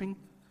sowing and reaping?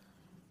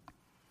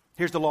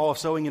 Here's the law of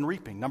sowing and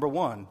reaping. Number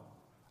one,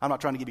 I'm not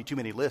trying to give you too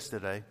many lists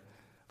today,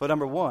 but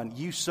number one,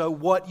 you sow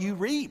what you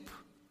reap.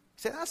 You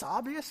say, that's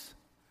obvious.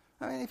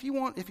 I mean, if you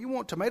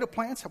want tomato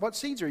plants, what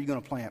seeds are you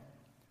going to plant?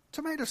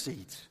 Tomato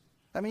seeds.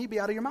 I mean, you'd be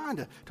out of your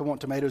mind to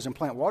want tomatoes and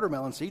plant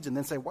watermelon seeds and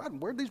then say,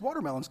 where'd these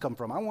watermelons come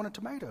from? I wanted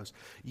tomatoes.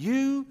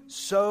 You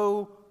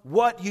sow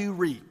what you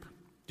reap.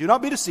 Do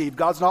not be deceived.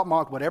 God's not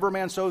mocked. Whatever a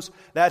man sows,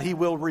 that he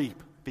will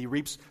reap.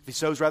 If he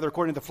sows rather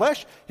according to the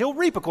flesh, he'll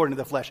reap according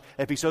to the flesh.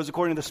 If he sows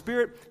according to the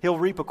Spirit, he'll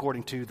reap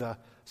according to the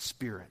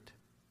Spirit.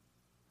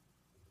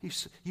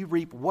 You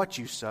reap what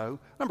you sow.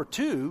 Number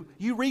two,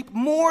 you reap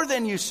more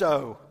than you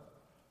sow.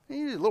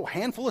 You need a little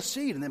handful of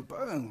seed, and then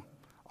boom,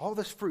 all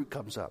this fruit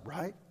comes up,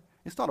 right?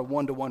 It's not a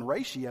 1-to-1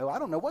 ratio. I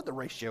don't know what the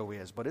ratio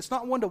is, but it's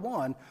not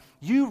 1-to-1.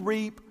 You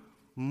reap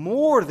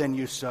more than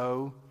you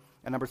sow.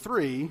 And number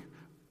three,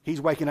 he's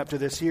waking up to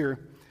this here.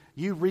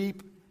 You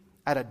reap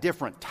at a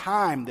different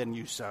time than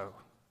you sow.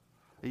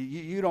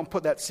 You don't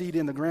put that seed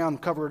in the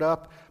ground, cover it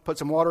up, put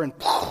some water, and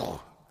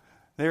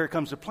there it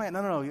comes the plant.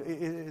 No.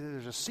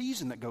 There's a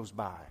season that goes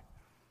by.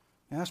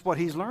 And that's what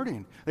he's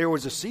learning. There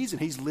was a season.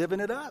 He's living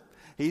it up.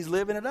 He's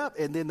living it up.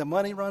 And then the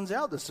money runs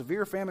out. The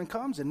severe famine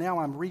comes. And now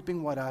I'm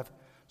reaping what I've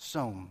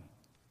sown.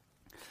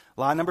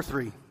 Lie number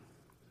three.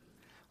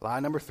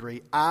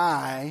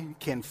 I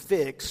can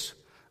fix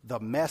the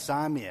mess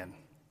I'm in.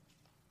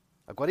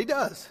 Look what he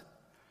does.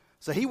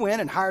 So he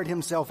went and hired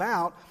himself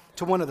out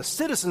to one of the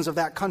citizens of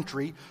that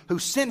country who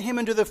sent him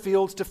into the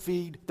fields to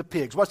feed the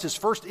pigs. What's his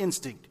first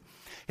instinct?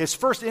 His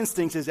first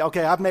instinct is,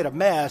 okay, I've made a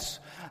mess,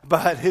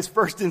 but his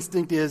first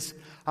instinct is,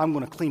 I'm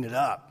going to clean it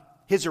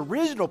up. His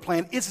original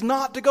plan is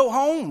not to go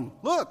home.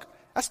 Look,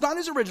 that's not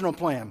his original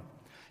plan.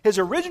 His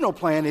original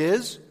plan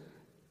is,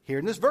 here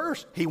in this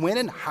verse, he went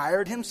and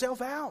hired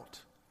himself out.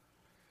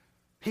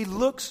 He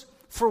looks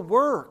for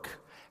work.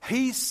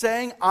 He's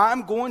saying,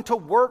 I'm going to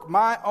work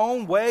my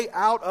own way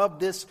out of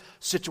this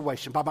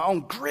situation. By my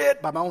own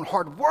grit, by my own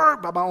hard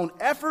work, by my own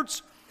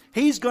efforts,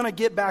 he's going to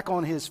get back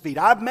on his feet.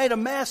 I've made a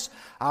mess.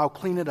 I'll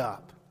clean it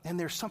up. And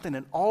there's something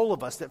in all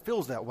of us that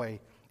feels that way,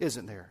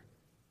 isn't there?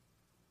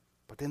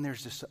 But then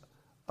there's this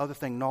other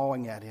thing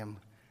gnawing at him.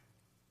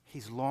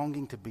 He's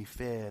longing to be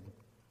fed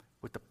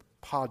with the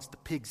pods the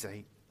pigs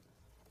ate.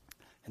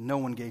 And no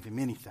one gave him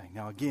anything.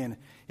 Now again,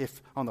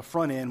 if on the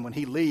front end, when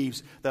he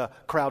leaves, the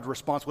crowd's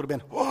response would have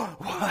been, oh,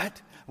 what?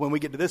 When we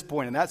get to this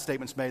point and that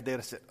statement's made, they'd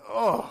have said,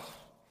 oh,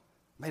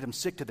 made them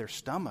sick to their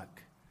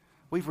stomach.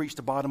 We've reached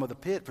the bottom of the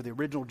pit for the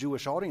original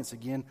Jewish audience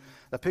again.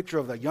 The picture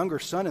of the younger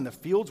son in the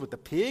fields with the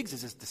pigs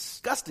is as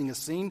disgusting a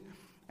scene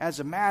as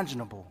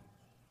imaginable.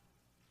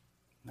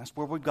 And that's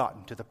where we've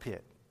gotten, to the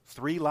pit.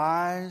 3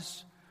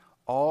 lies,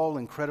 all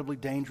incredibly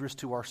dangerous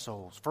to our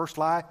souls. First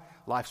lie,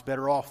 life's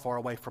better off far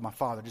away from my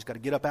Father. Just got to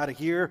get up out of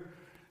here.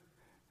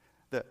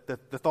 The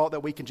thought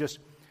that we can just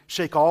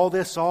shake all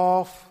this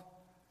off,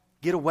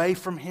 get away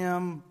from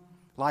Him,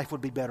 life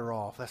would be better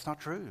off. That's not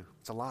true.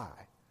 It's a lie.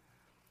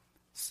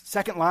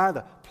 Second lie,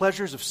 the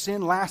pleasures of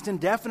sin last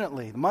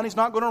indefinitely. The money's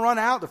not going to run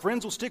out. The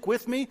friends will stick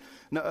with me.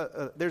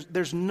 No,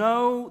 there's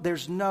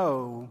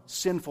no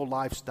sinful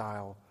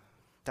lifestyle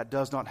that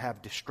does not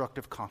have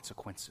destructive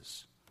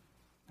consequences.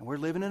 And we're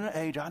living in an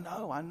age, I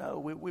know,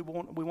 we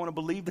want to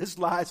believe this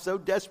lie so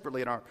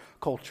desperately in our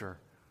culture,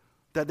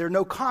 that there are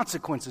no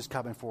consequences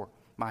coming for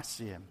my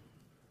sin.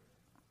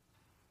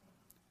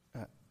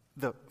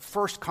 The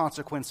first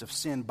consequence of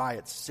sin by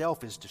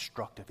itself is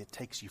destructive. It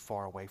takes you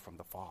far away from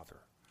the Father.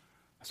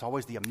 That's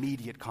always the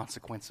immediate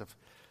consequence of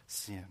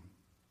sin.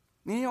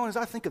 You know, as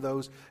I think of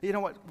those, you know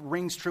what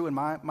rings true in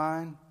my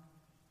mind?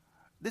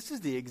 This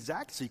is the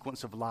exact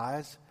sequence of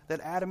lies that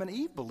Adam and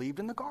Eve believed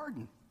in the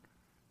garden.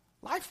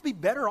 Life would be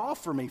better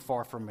off for me,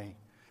 far from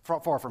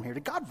here.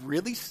 Did God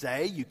really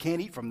say you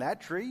can't eat from that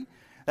tree?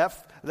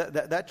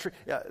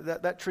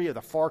 That tree of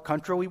the far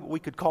country, we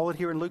could call it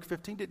here in Luke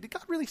 15. Did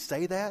God really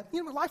say that?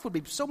 You know, life would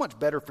be so much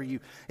better for you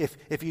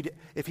if He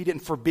didn't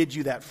forbid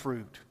you that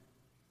fruit.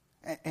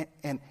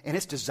 And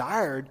it's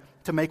desired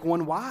to make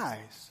one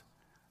wise.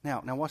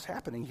 Now what's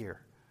happening here?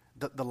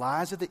 The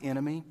lies of the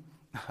enemy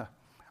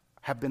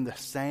have been the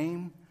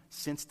same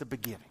since the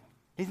beginning.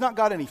 He's not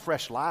got any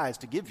fresh lies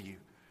to give you.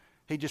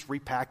 He just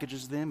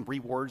repackages them,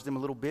 rewords them a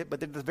little bit, but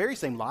they're the very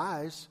same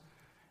lies.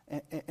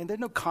 And there are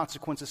no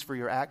consequences for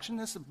your action.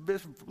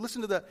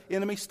 Listen to the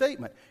enemy's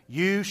statement.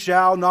 You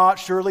shall not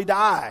surely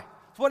die.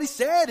 That's what he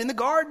said in the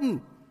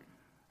garden.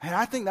 And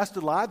I think that's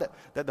the lie that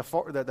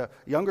the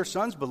younger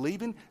sons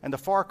believe in, and the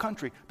far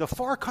country. The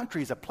far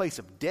country is a place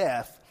of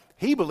death.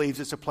 He believes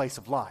it's a place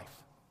of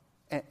life.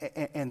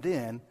 And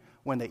then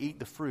when they eat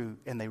the fruit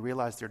and they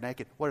realize they're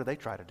naked, what do they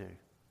try to do?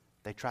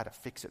 They try to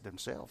fix it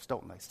themselves,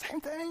 don't they? Same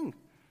thing.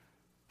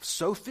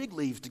 Sew fig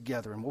leaves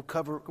together and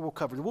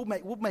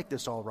we'll make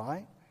this all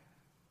right.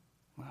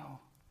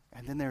 Well,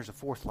 and then there's a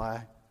fourth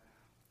lie.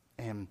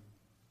 And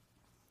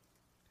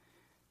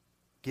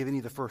giving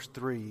you the first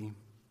 3,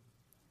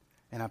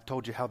 and I've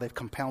told you how they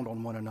compound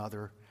on one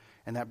another,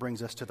 and that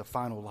brings us to the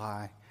final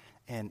lie.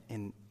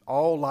 And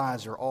all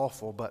lies are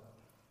awful, but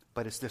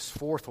it's this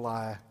fourth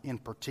lie in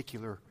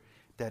particular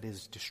that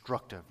is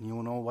destructive. You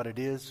want to know what it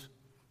is?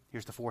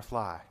 Here's the fourth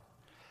lie.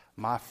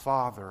 My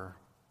father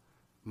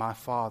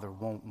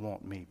won't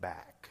want me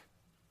back.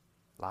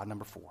 Lie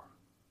number 4.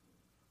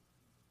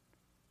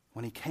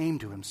 When he came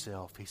to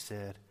himself, he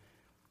said,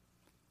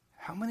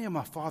 how many of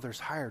my father's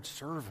hired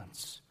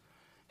servants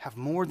have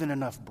more than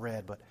enough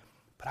bread, but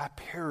I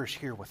perish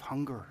here with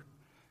hunger?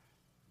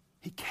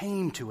 He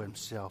came to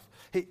himself.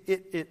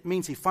 It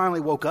means he finally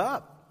woke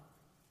up.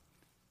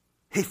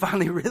 He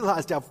finally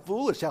realized how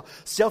foolish, how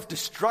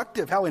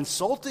self-destructive, how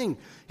insulting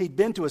he'd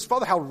been to his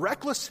father, how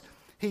reckless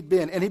he'd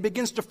been. And he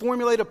begins to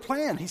formulate a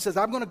plan. He says,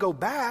 I'm going to go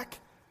back.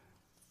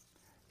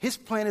 His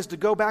plan is to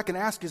go back and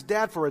ask his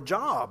dad for a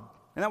job.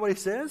 Isn't that what he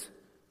says?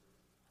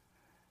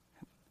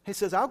 He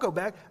says, I'll go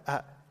back.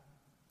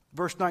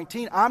 Verse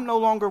 19, I'm no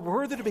longer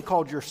worthy to be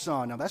called your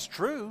son. Now that's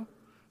true.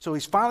 So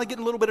he's finally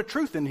getting a little bit of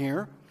truth in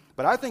here.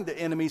 But I think the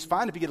enemy's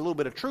fine if you get a little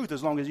bit of truth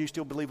as long as you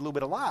still believe a little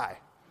bit of lie.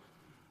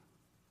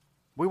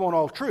 We want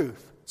all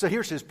truth. So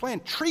here's his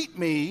plan. Treat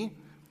me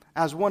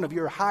as one of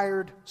your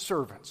hired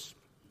servants.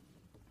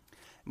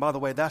 And by the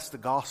way, that's the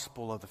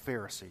gospel of the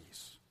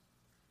Pharisees.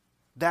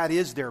 That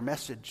is their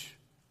message.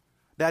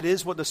 That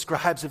is what the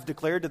scribes have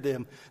declared to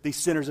them, these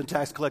sinners and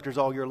tax collectors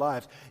all your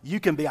lives. You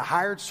can be a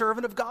hired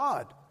servant of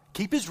God.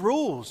 Keep His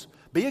rules.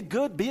 Be a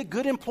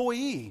good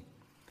employee.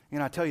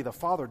 And I tell you, the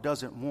Father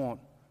doesn't want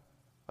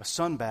a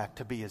son back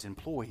to be his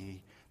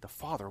employee. The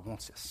Father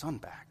wants his son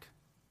back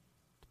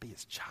to be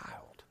his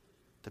child,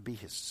 to be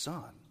his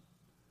son.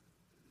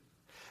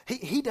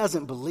 He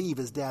doesn't believe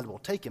his dad will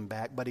take him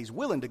back, but he's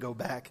willing to go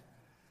back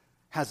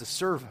as a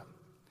servant.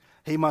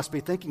 He must be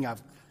thinking,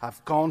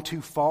 I've gone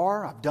too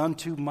far, I've done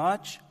too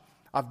much,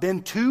 I've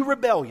been too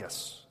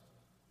rebellious.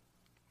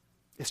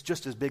 It's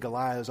just as big a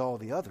lie as all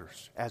the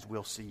others, as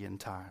we'll see in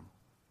time.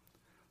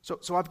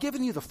 So I've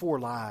given you the 4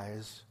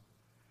 lies.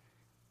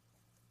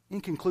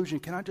 In conclusion,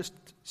 can I just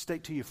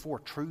state to you 4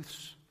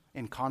 truths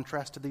in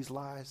contrast to these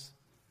lies?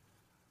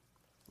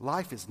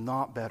 Life is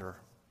not better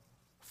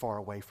far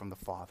away from the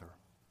Father.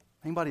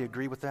 Anybody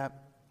agree with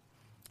that?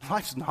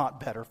 Life's not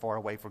better far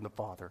away from the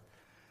Father.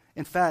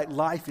 In fact,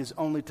 life is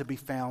only to be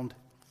found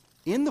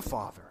in the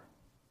Father.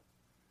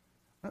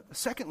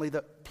 Secondly,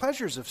 the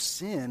pleasures of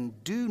sin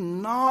do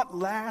not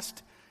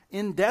last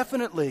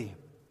indefinitely.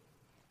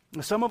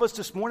 Some of us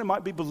this morning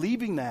might be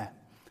believing that.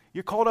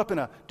 You're caught up in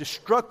a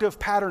destructive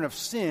pattern of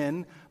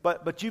sin,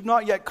 but you've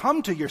not yet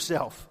come to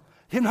yourself.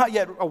 You've not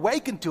yet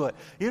awakened to it.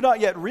 You've not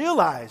yet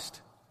realized.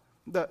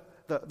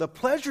 The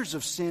pleasures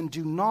of sin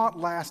do not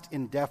last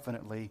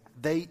indefinitely.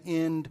 They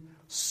end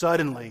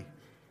suddenly,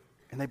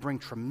 and they bring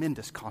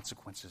tremendous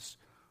consequences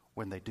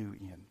when they do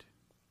end.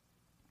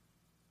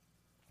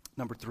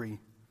 Number 3,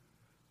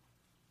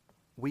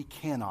 we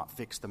cannot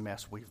fix the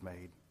mess we've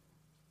made.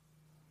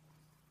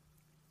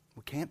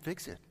 We can't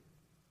fix it.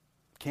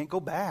 Can't go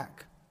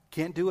back.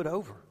 Can't do it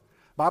over.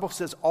 The Bible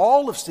says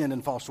all have sinned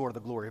and fall short of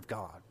the glory of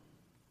God.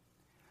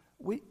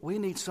 We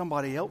need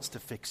somebody else to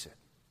fix it.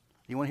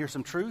 You want to hear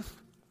some truth?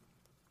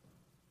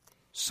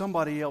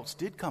 Somebody else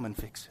did come and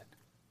fix it.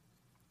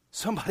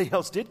 Somebody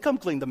else did come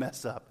clean the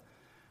mess up.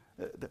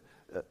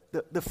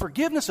 The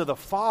forgiveness of the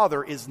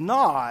Father is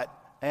not,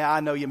 hey, I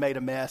know you made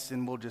a mess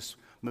and we'll just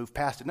move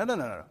past it.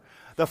 No.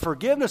 The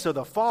forgiveness of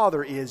the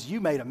Father is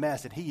you made a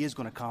mess and He is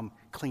going to come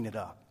clean it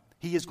up.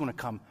 He is going to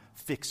come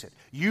fix it.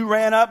 You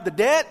ran up the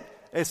debt.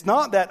 It's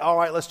not that, all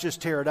right, let's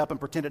just tear it up and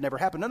pretend it never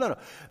happened. No.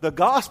 The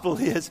gospel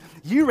is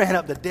you ran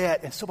up the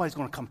debt and somebody's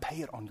going to come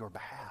pay it on your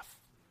behalf.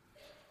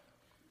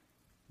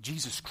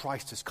 Jesus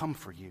Christ has come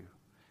for you.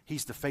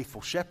 He's the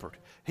faithful shepherd.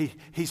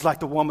 He's like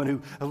the woman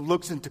who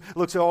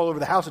looks all over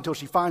the house until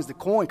she finds the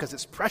coin because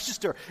it's precious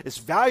to her. It's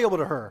valuable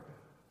to her.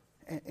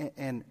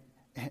 And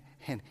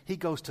He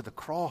goes to the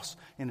cross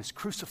and is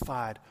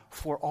crucified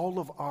for all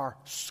of our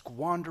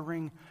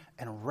squandering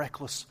and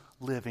reckless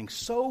living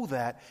so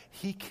that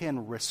He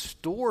can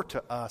restore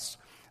to us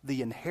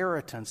the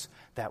inheritance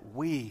that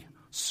we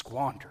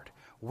squandered.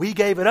 We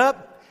gave it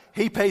up.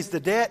 He pays the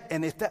debt.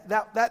 And if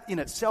that in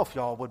itself,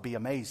 y'all, would be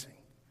amazing.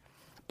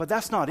 But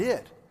that's not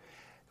it.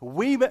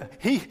 We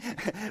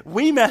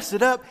messed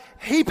it up.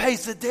 He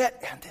pays the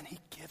debt. And then He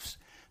gives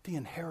the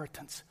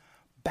inheritance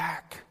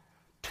back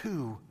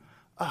to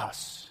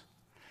us.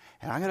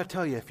 And I got to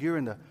tell you, if you're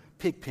in the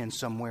pig pen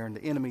somewhere and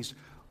the enemy's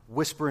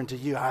whispering to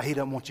you, he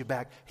doesn't want you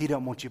back, he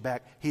doesn't want you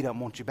back, he doesn't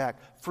want you back.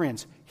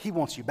 Friends, He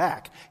wants you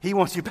back. He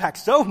wants you back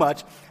so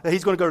much that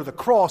He's going to go to the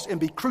cross and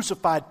be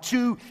crucified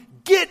to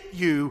get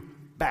you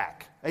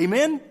back.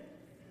 Amen?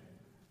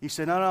 You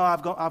say, no,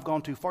 I've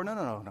gone too far.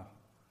 No.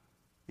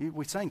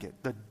 We sang it.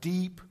 The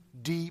deep,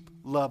 deep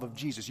love of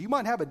Jesus. You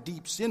might have a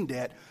deep sin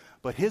debt,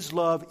 but His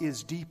love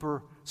is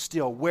deeper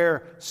still.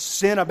 Where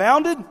sin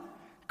abounded,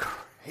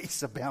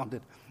 grace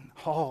abounded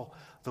all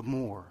the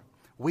more.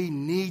 We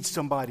need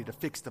somebody to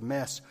fix the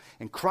mess.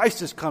 And Christ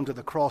has come to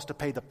the cross to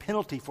pay the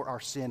penalty for our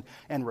sin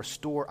and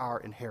restore our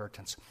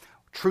inheritance.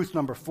 Truth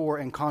number 4,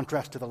 in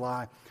contrast to the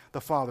lie,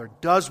 the Father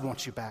does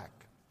want you back.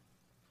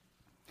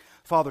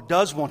 Father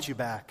does want you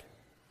back.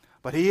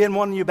 But He didn't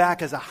want you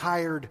back as a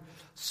hired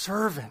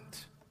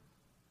servant.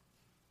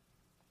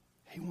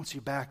 He wants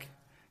you back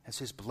as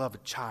His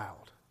beloved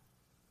child.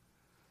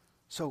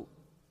 So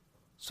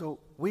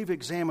we've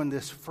examined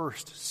this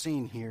first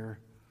scene here.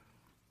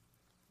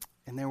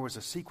 And there was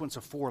a sequence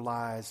of 4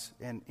 lies.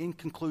 And in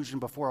conclusion,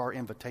 before our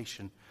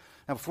invitation,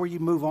 now before you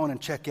move on and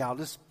check out,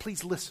 just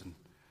please listen.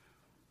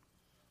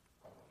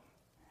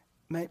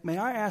 May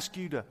I ask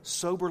you to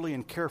soberly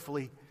and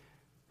carefully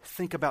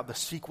think about the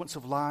sequence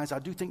of lies? I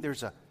do think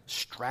there's a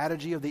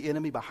strategy of the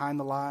enemy behind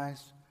the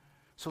lies.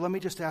 So let me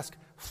just ask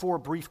 4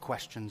 brief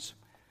questions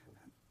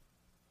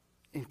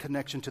in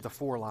connection to the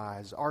 4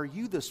 lies. Are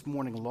you this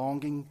morning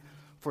longing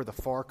for the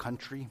far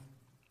country?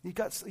 You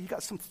got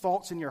some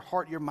thoughts in your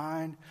heart, your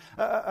mind.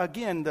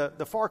 Again,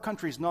 the far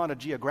country is not a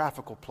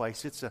geographical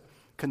place. It's a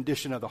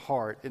condition of the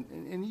heart.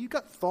 And you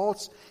got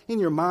thoughts in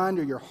your mind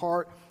or your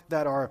heart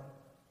that are,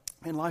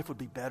 man, life would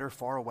be better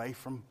far away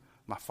from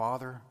my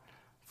Father,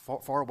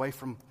 far away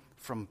from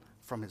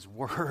His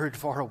Word,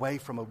 far away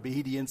from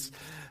obedience.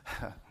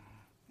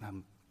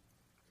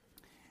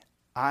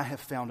 I have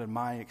found in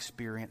my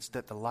experience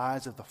that the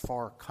lies of the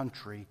far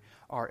country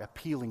are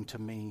appealing to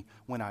me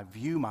when I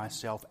view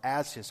myself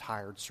as His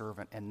hired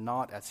servant and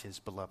not as His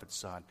beloved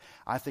son.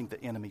 I think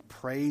the enemy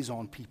preys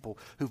on people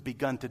who've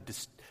begun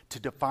to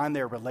define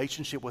their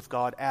relationship with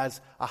God as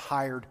a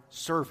hired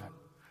servant.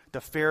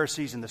 The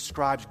Pharisees and the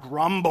scribes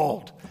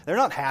grumbled. They're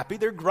not happy,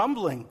 they're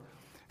grumbling,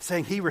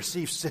 saying He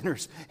receives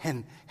sinners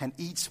and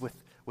eats with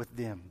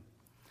them.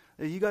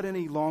 If you got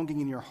any longing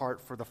in your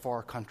heart for the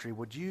far country,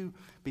 would you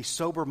be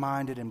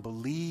sober-minded and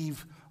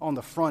believe on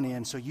the front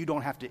end so you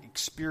don't have to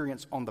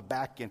experience on the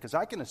back end? Because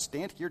I can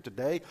stand here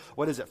today,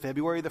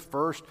 February the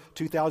 1st,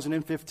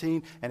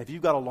 2015, and if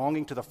you've got a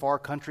longing to the far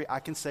country, I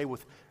can say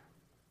with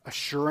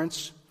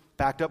assurance,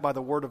 backed up by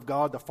the Word of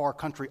God, the far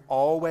country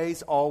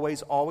always,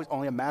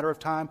 only a matter of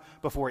time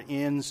before it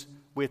ends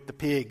with the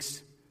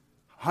pigs.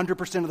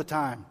 100% of the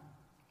time.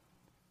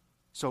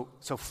 So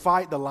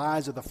fight the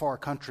lies of the far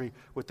country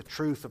with the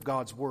truth of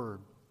God's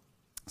Word.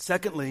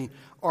 Secondly,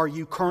 are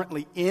you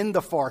currently in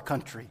the far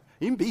country?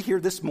 You can be here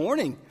this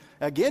morning.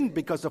 Again,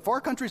 because the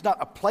far country is not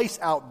a place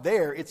out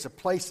there, it's a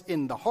place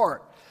in the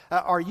heart.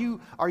 Are you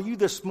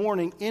this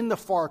morning in the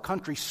far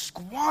country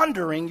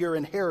squandering your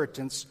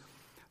inheritance,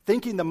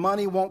 thinking the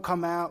money won't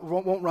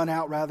run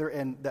out,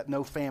 and that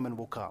no famine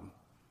will come?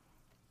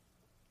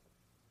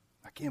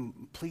 Again,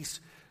 please,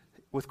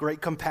 with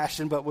great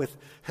compassion, but with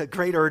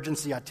great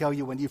urgency, I tell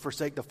you, when you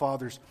forsake the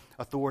Father's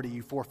authority,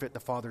 you forfeit the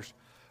Father's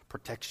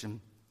protection.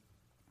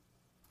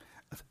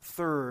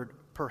 Third,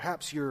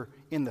 perhaps you're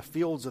in the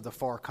fields of the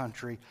far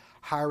country,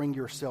 hiring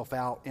yourself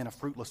out in a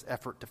fruitless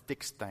effort to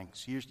fix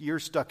things. You're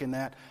stuck in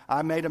that.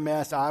 I made a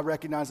mess. I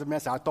recognize the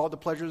mess. I thought the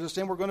pleasures of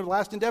sin were going to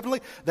last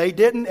indefinitely. They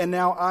didn't, and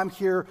now I'm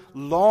here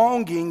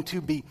longing to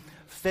be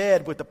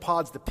fed with the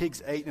pods the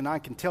pigs ate. And I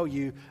can tell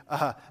you,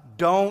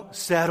 don't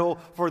settle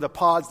for the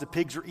pods the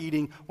pigs are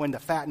eating when the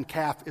fattened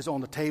calf is on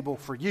the table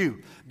for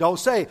you. Don't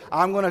say,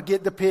 I'm going to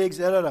get the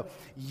pigs.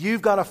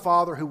 You've got a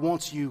Father who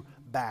wants you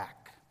back.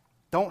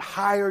 Don't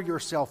hire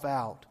yourself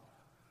out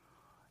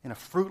in a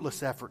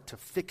fruitless effort to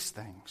fix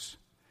things.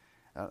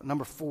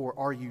 Number 4,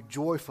 are you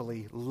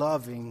joyfully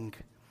loving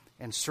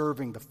and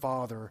serving the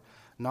Father,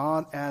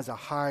 not as a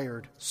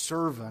hired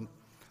servant,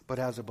 but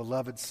as a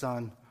beloved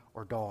son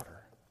or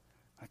daughter?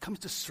 When it comes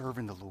to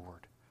serving the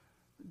Lord,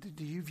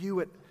 do you view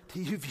it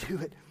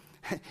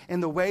in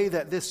the way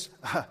that this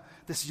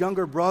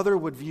younger brother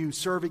would view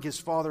serving his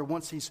father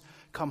once he's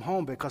come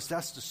home? Because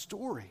that's the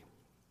story.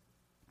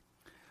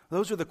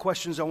 Those are the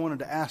questions I wanted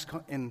to ask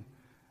in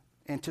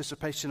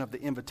anticipation of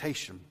the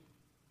invitation.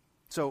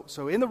 So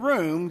in the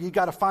room, you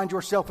got to find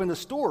yourself in the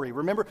story.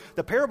 Remember,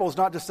 the parable is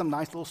not just some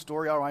nice little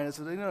story. All right,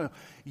 no.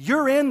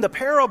 You're in the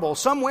parable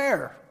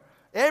somewhere.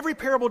 Every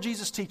parable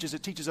Jesus teaches,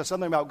 it teaches us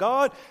something about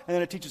God, and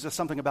then it teaches us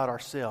something about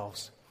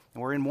ourselves.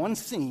 And we're in one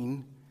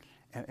scene,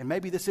 and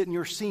maybe this isn't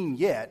your scene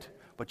yet,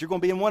 but you're going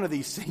to be in one of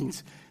these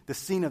scenes, the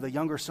scene of the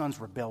younger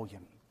son's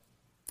rebellion.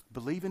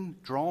 Believing,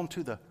 drawn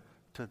to the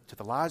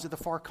lies of the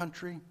far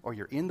country, or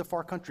you're in the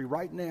far country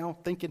right now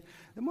thinking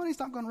the money's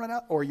not going to run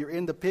out, or you're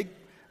in the pig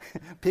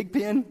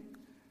pen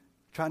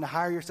trying to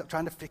hire yourself,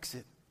 trying to fix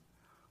it,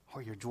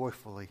 or you're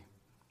joyfully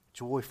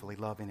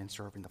loving and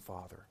serving the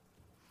Father.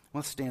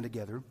 Let's stand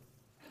together,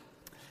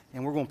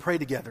 and we're going to pray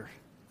together.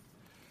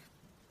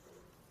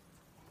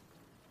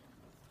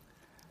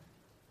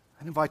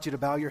 I invite you to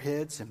bow your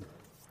heads and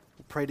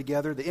we'll pray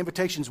together. The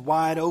invitation's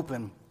wide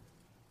open.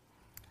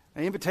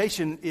 The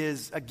invitation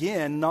is,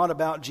 again, not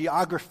about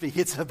geography.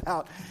 It's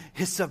about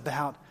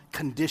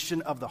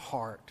condition of the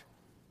heart.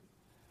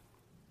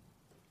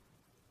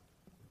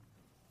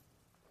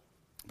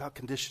 About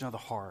condition of the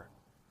heart.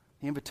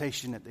 The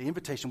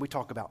invitation we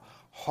talk about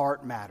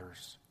heart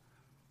matters.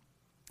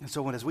 And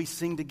so as we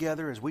sing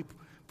together, as we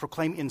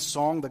proclaim in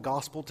song the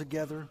gospel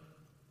together,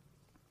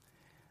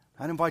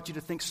 I'd invite you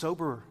to think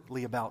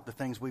soberly about the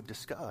things we've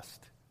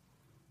discussed.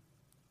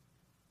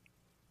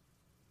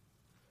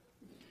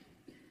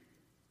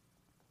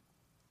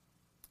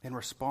 And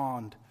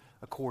respond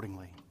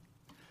accordingly.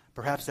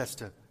 Perhaps that's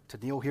to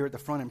kneel here at the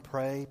front and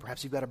pray.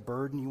 Perhaps you've got a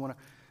burden you want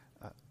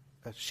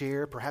to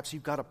share. Perhaps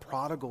you've got a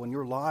prodigal in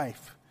your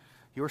life,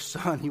 your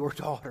son, your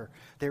daughter.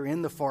 They're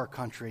in the far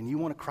country, and you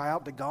want to cry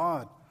out to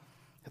God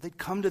that they'd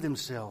come to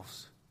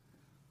themselves.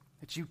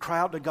 That you cry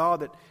out to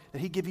God that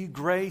He give you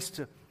grace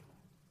to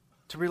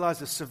realize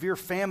the severe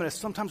famine is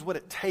sometimes what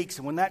it takes.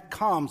 And when that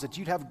comes, that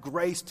you'd have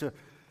grace to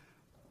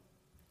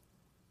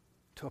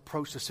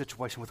approach the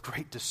situation with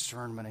great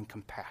discernment and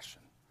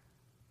compassion.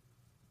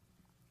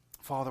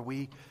 Father,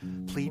 we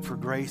plead for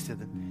grace that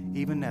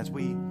even as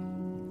we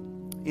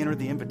enter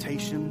the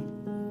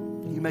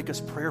invitation, you make us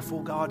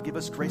prayerful, God. Give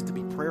us grace to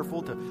be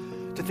prayerful, to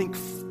think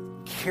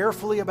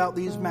carefully about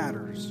these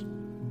matters.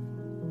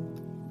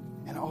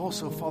 And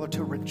also, Father,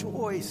 to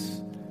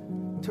rejoice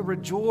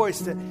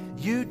that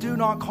you do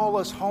not call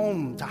us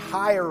home to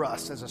hire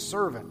us as a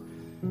servant.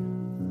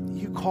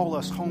 You call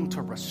us home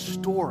to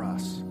restore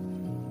us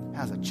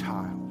as a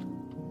child,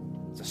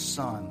 as a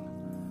son,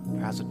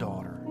 or as a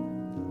daughter.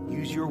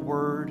 Use your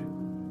word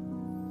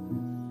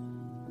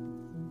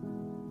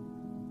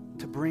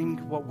to bring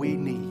what we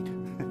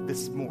need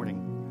this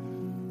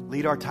morning.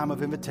 Lead our time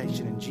of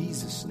invitation in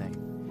Jesus'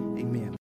 name. Amen.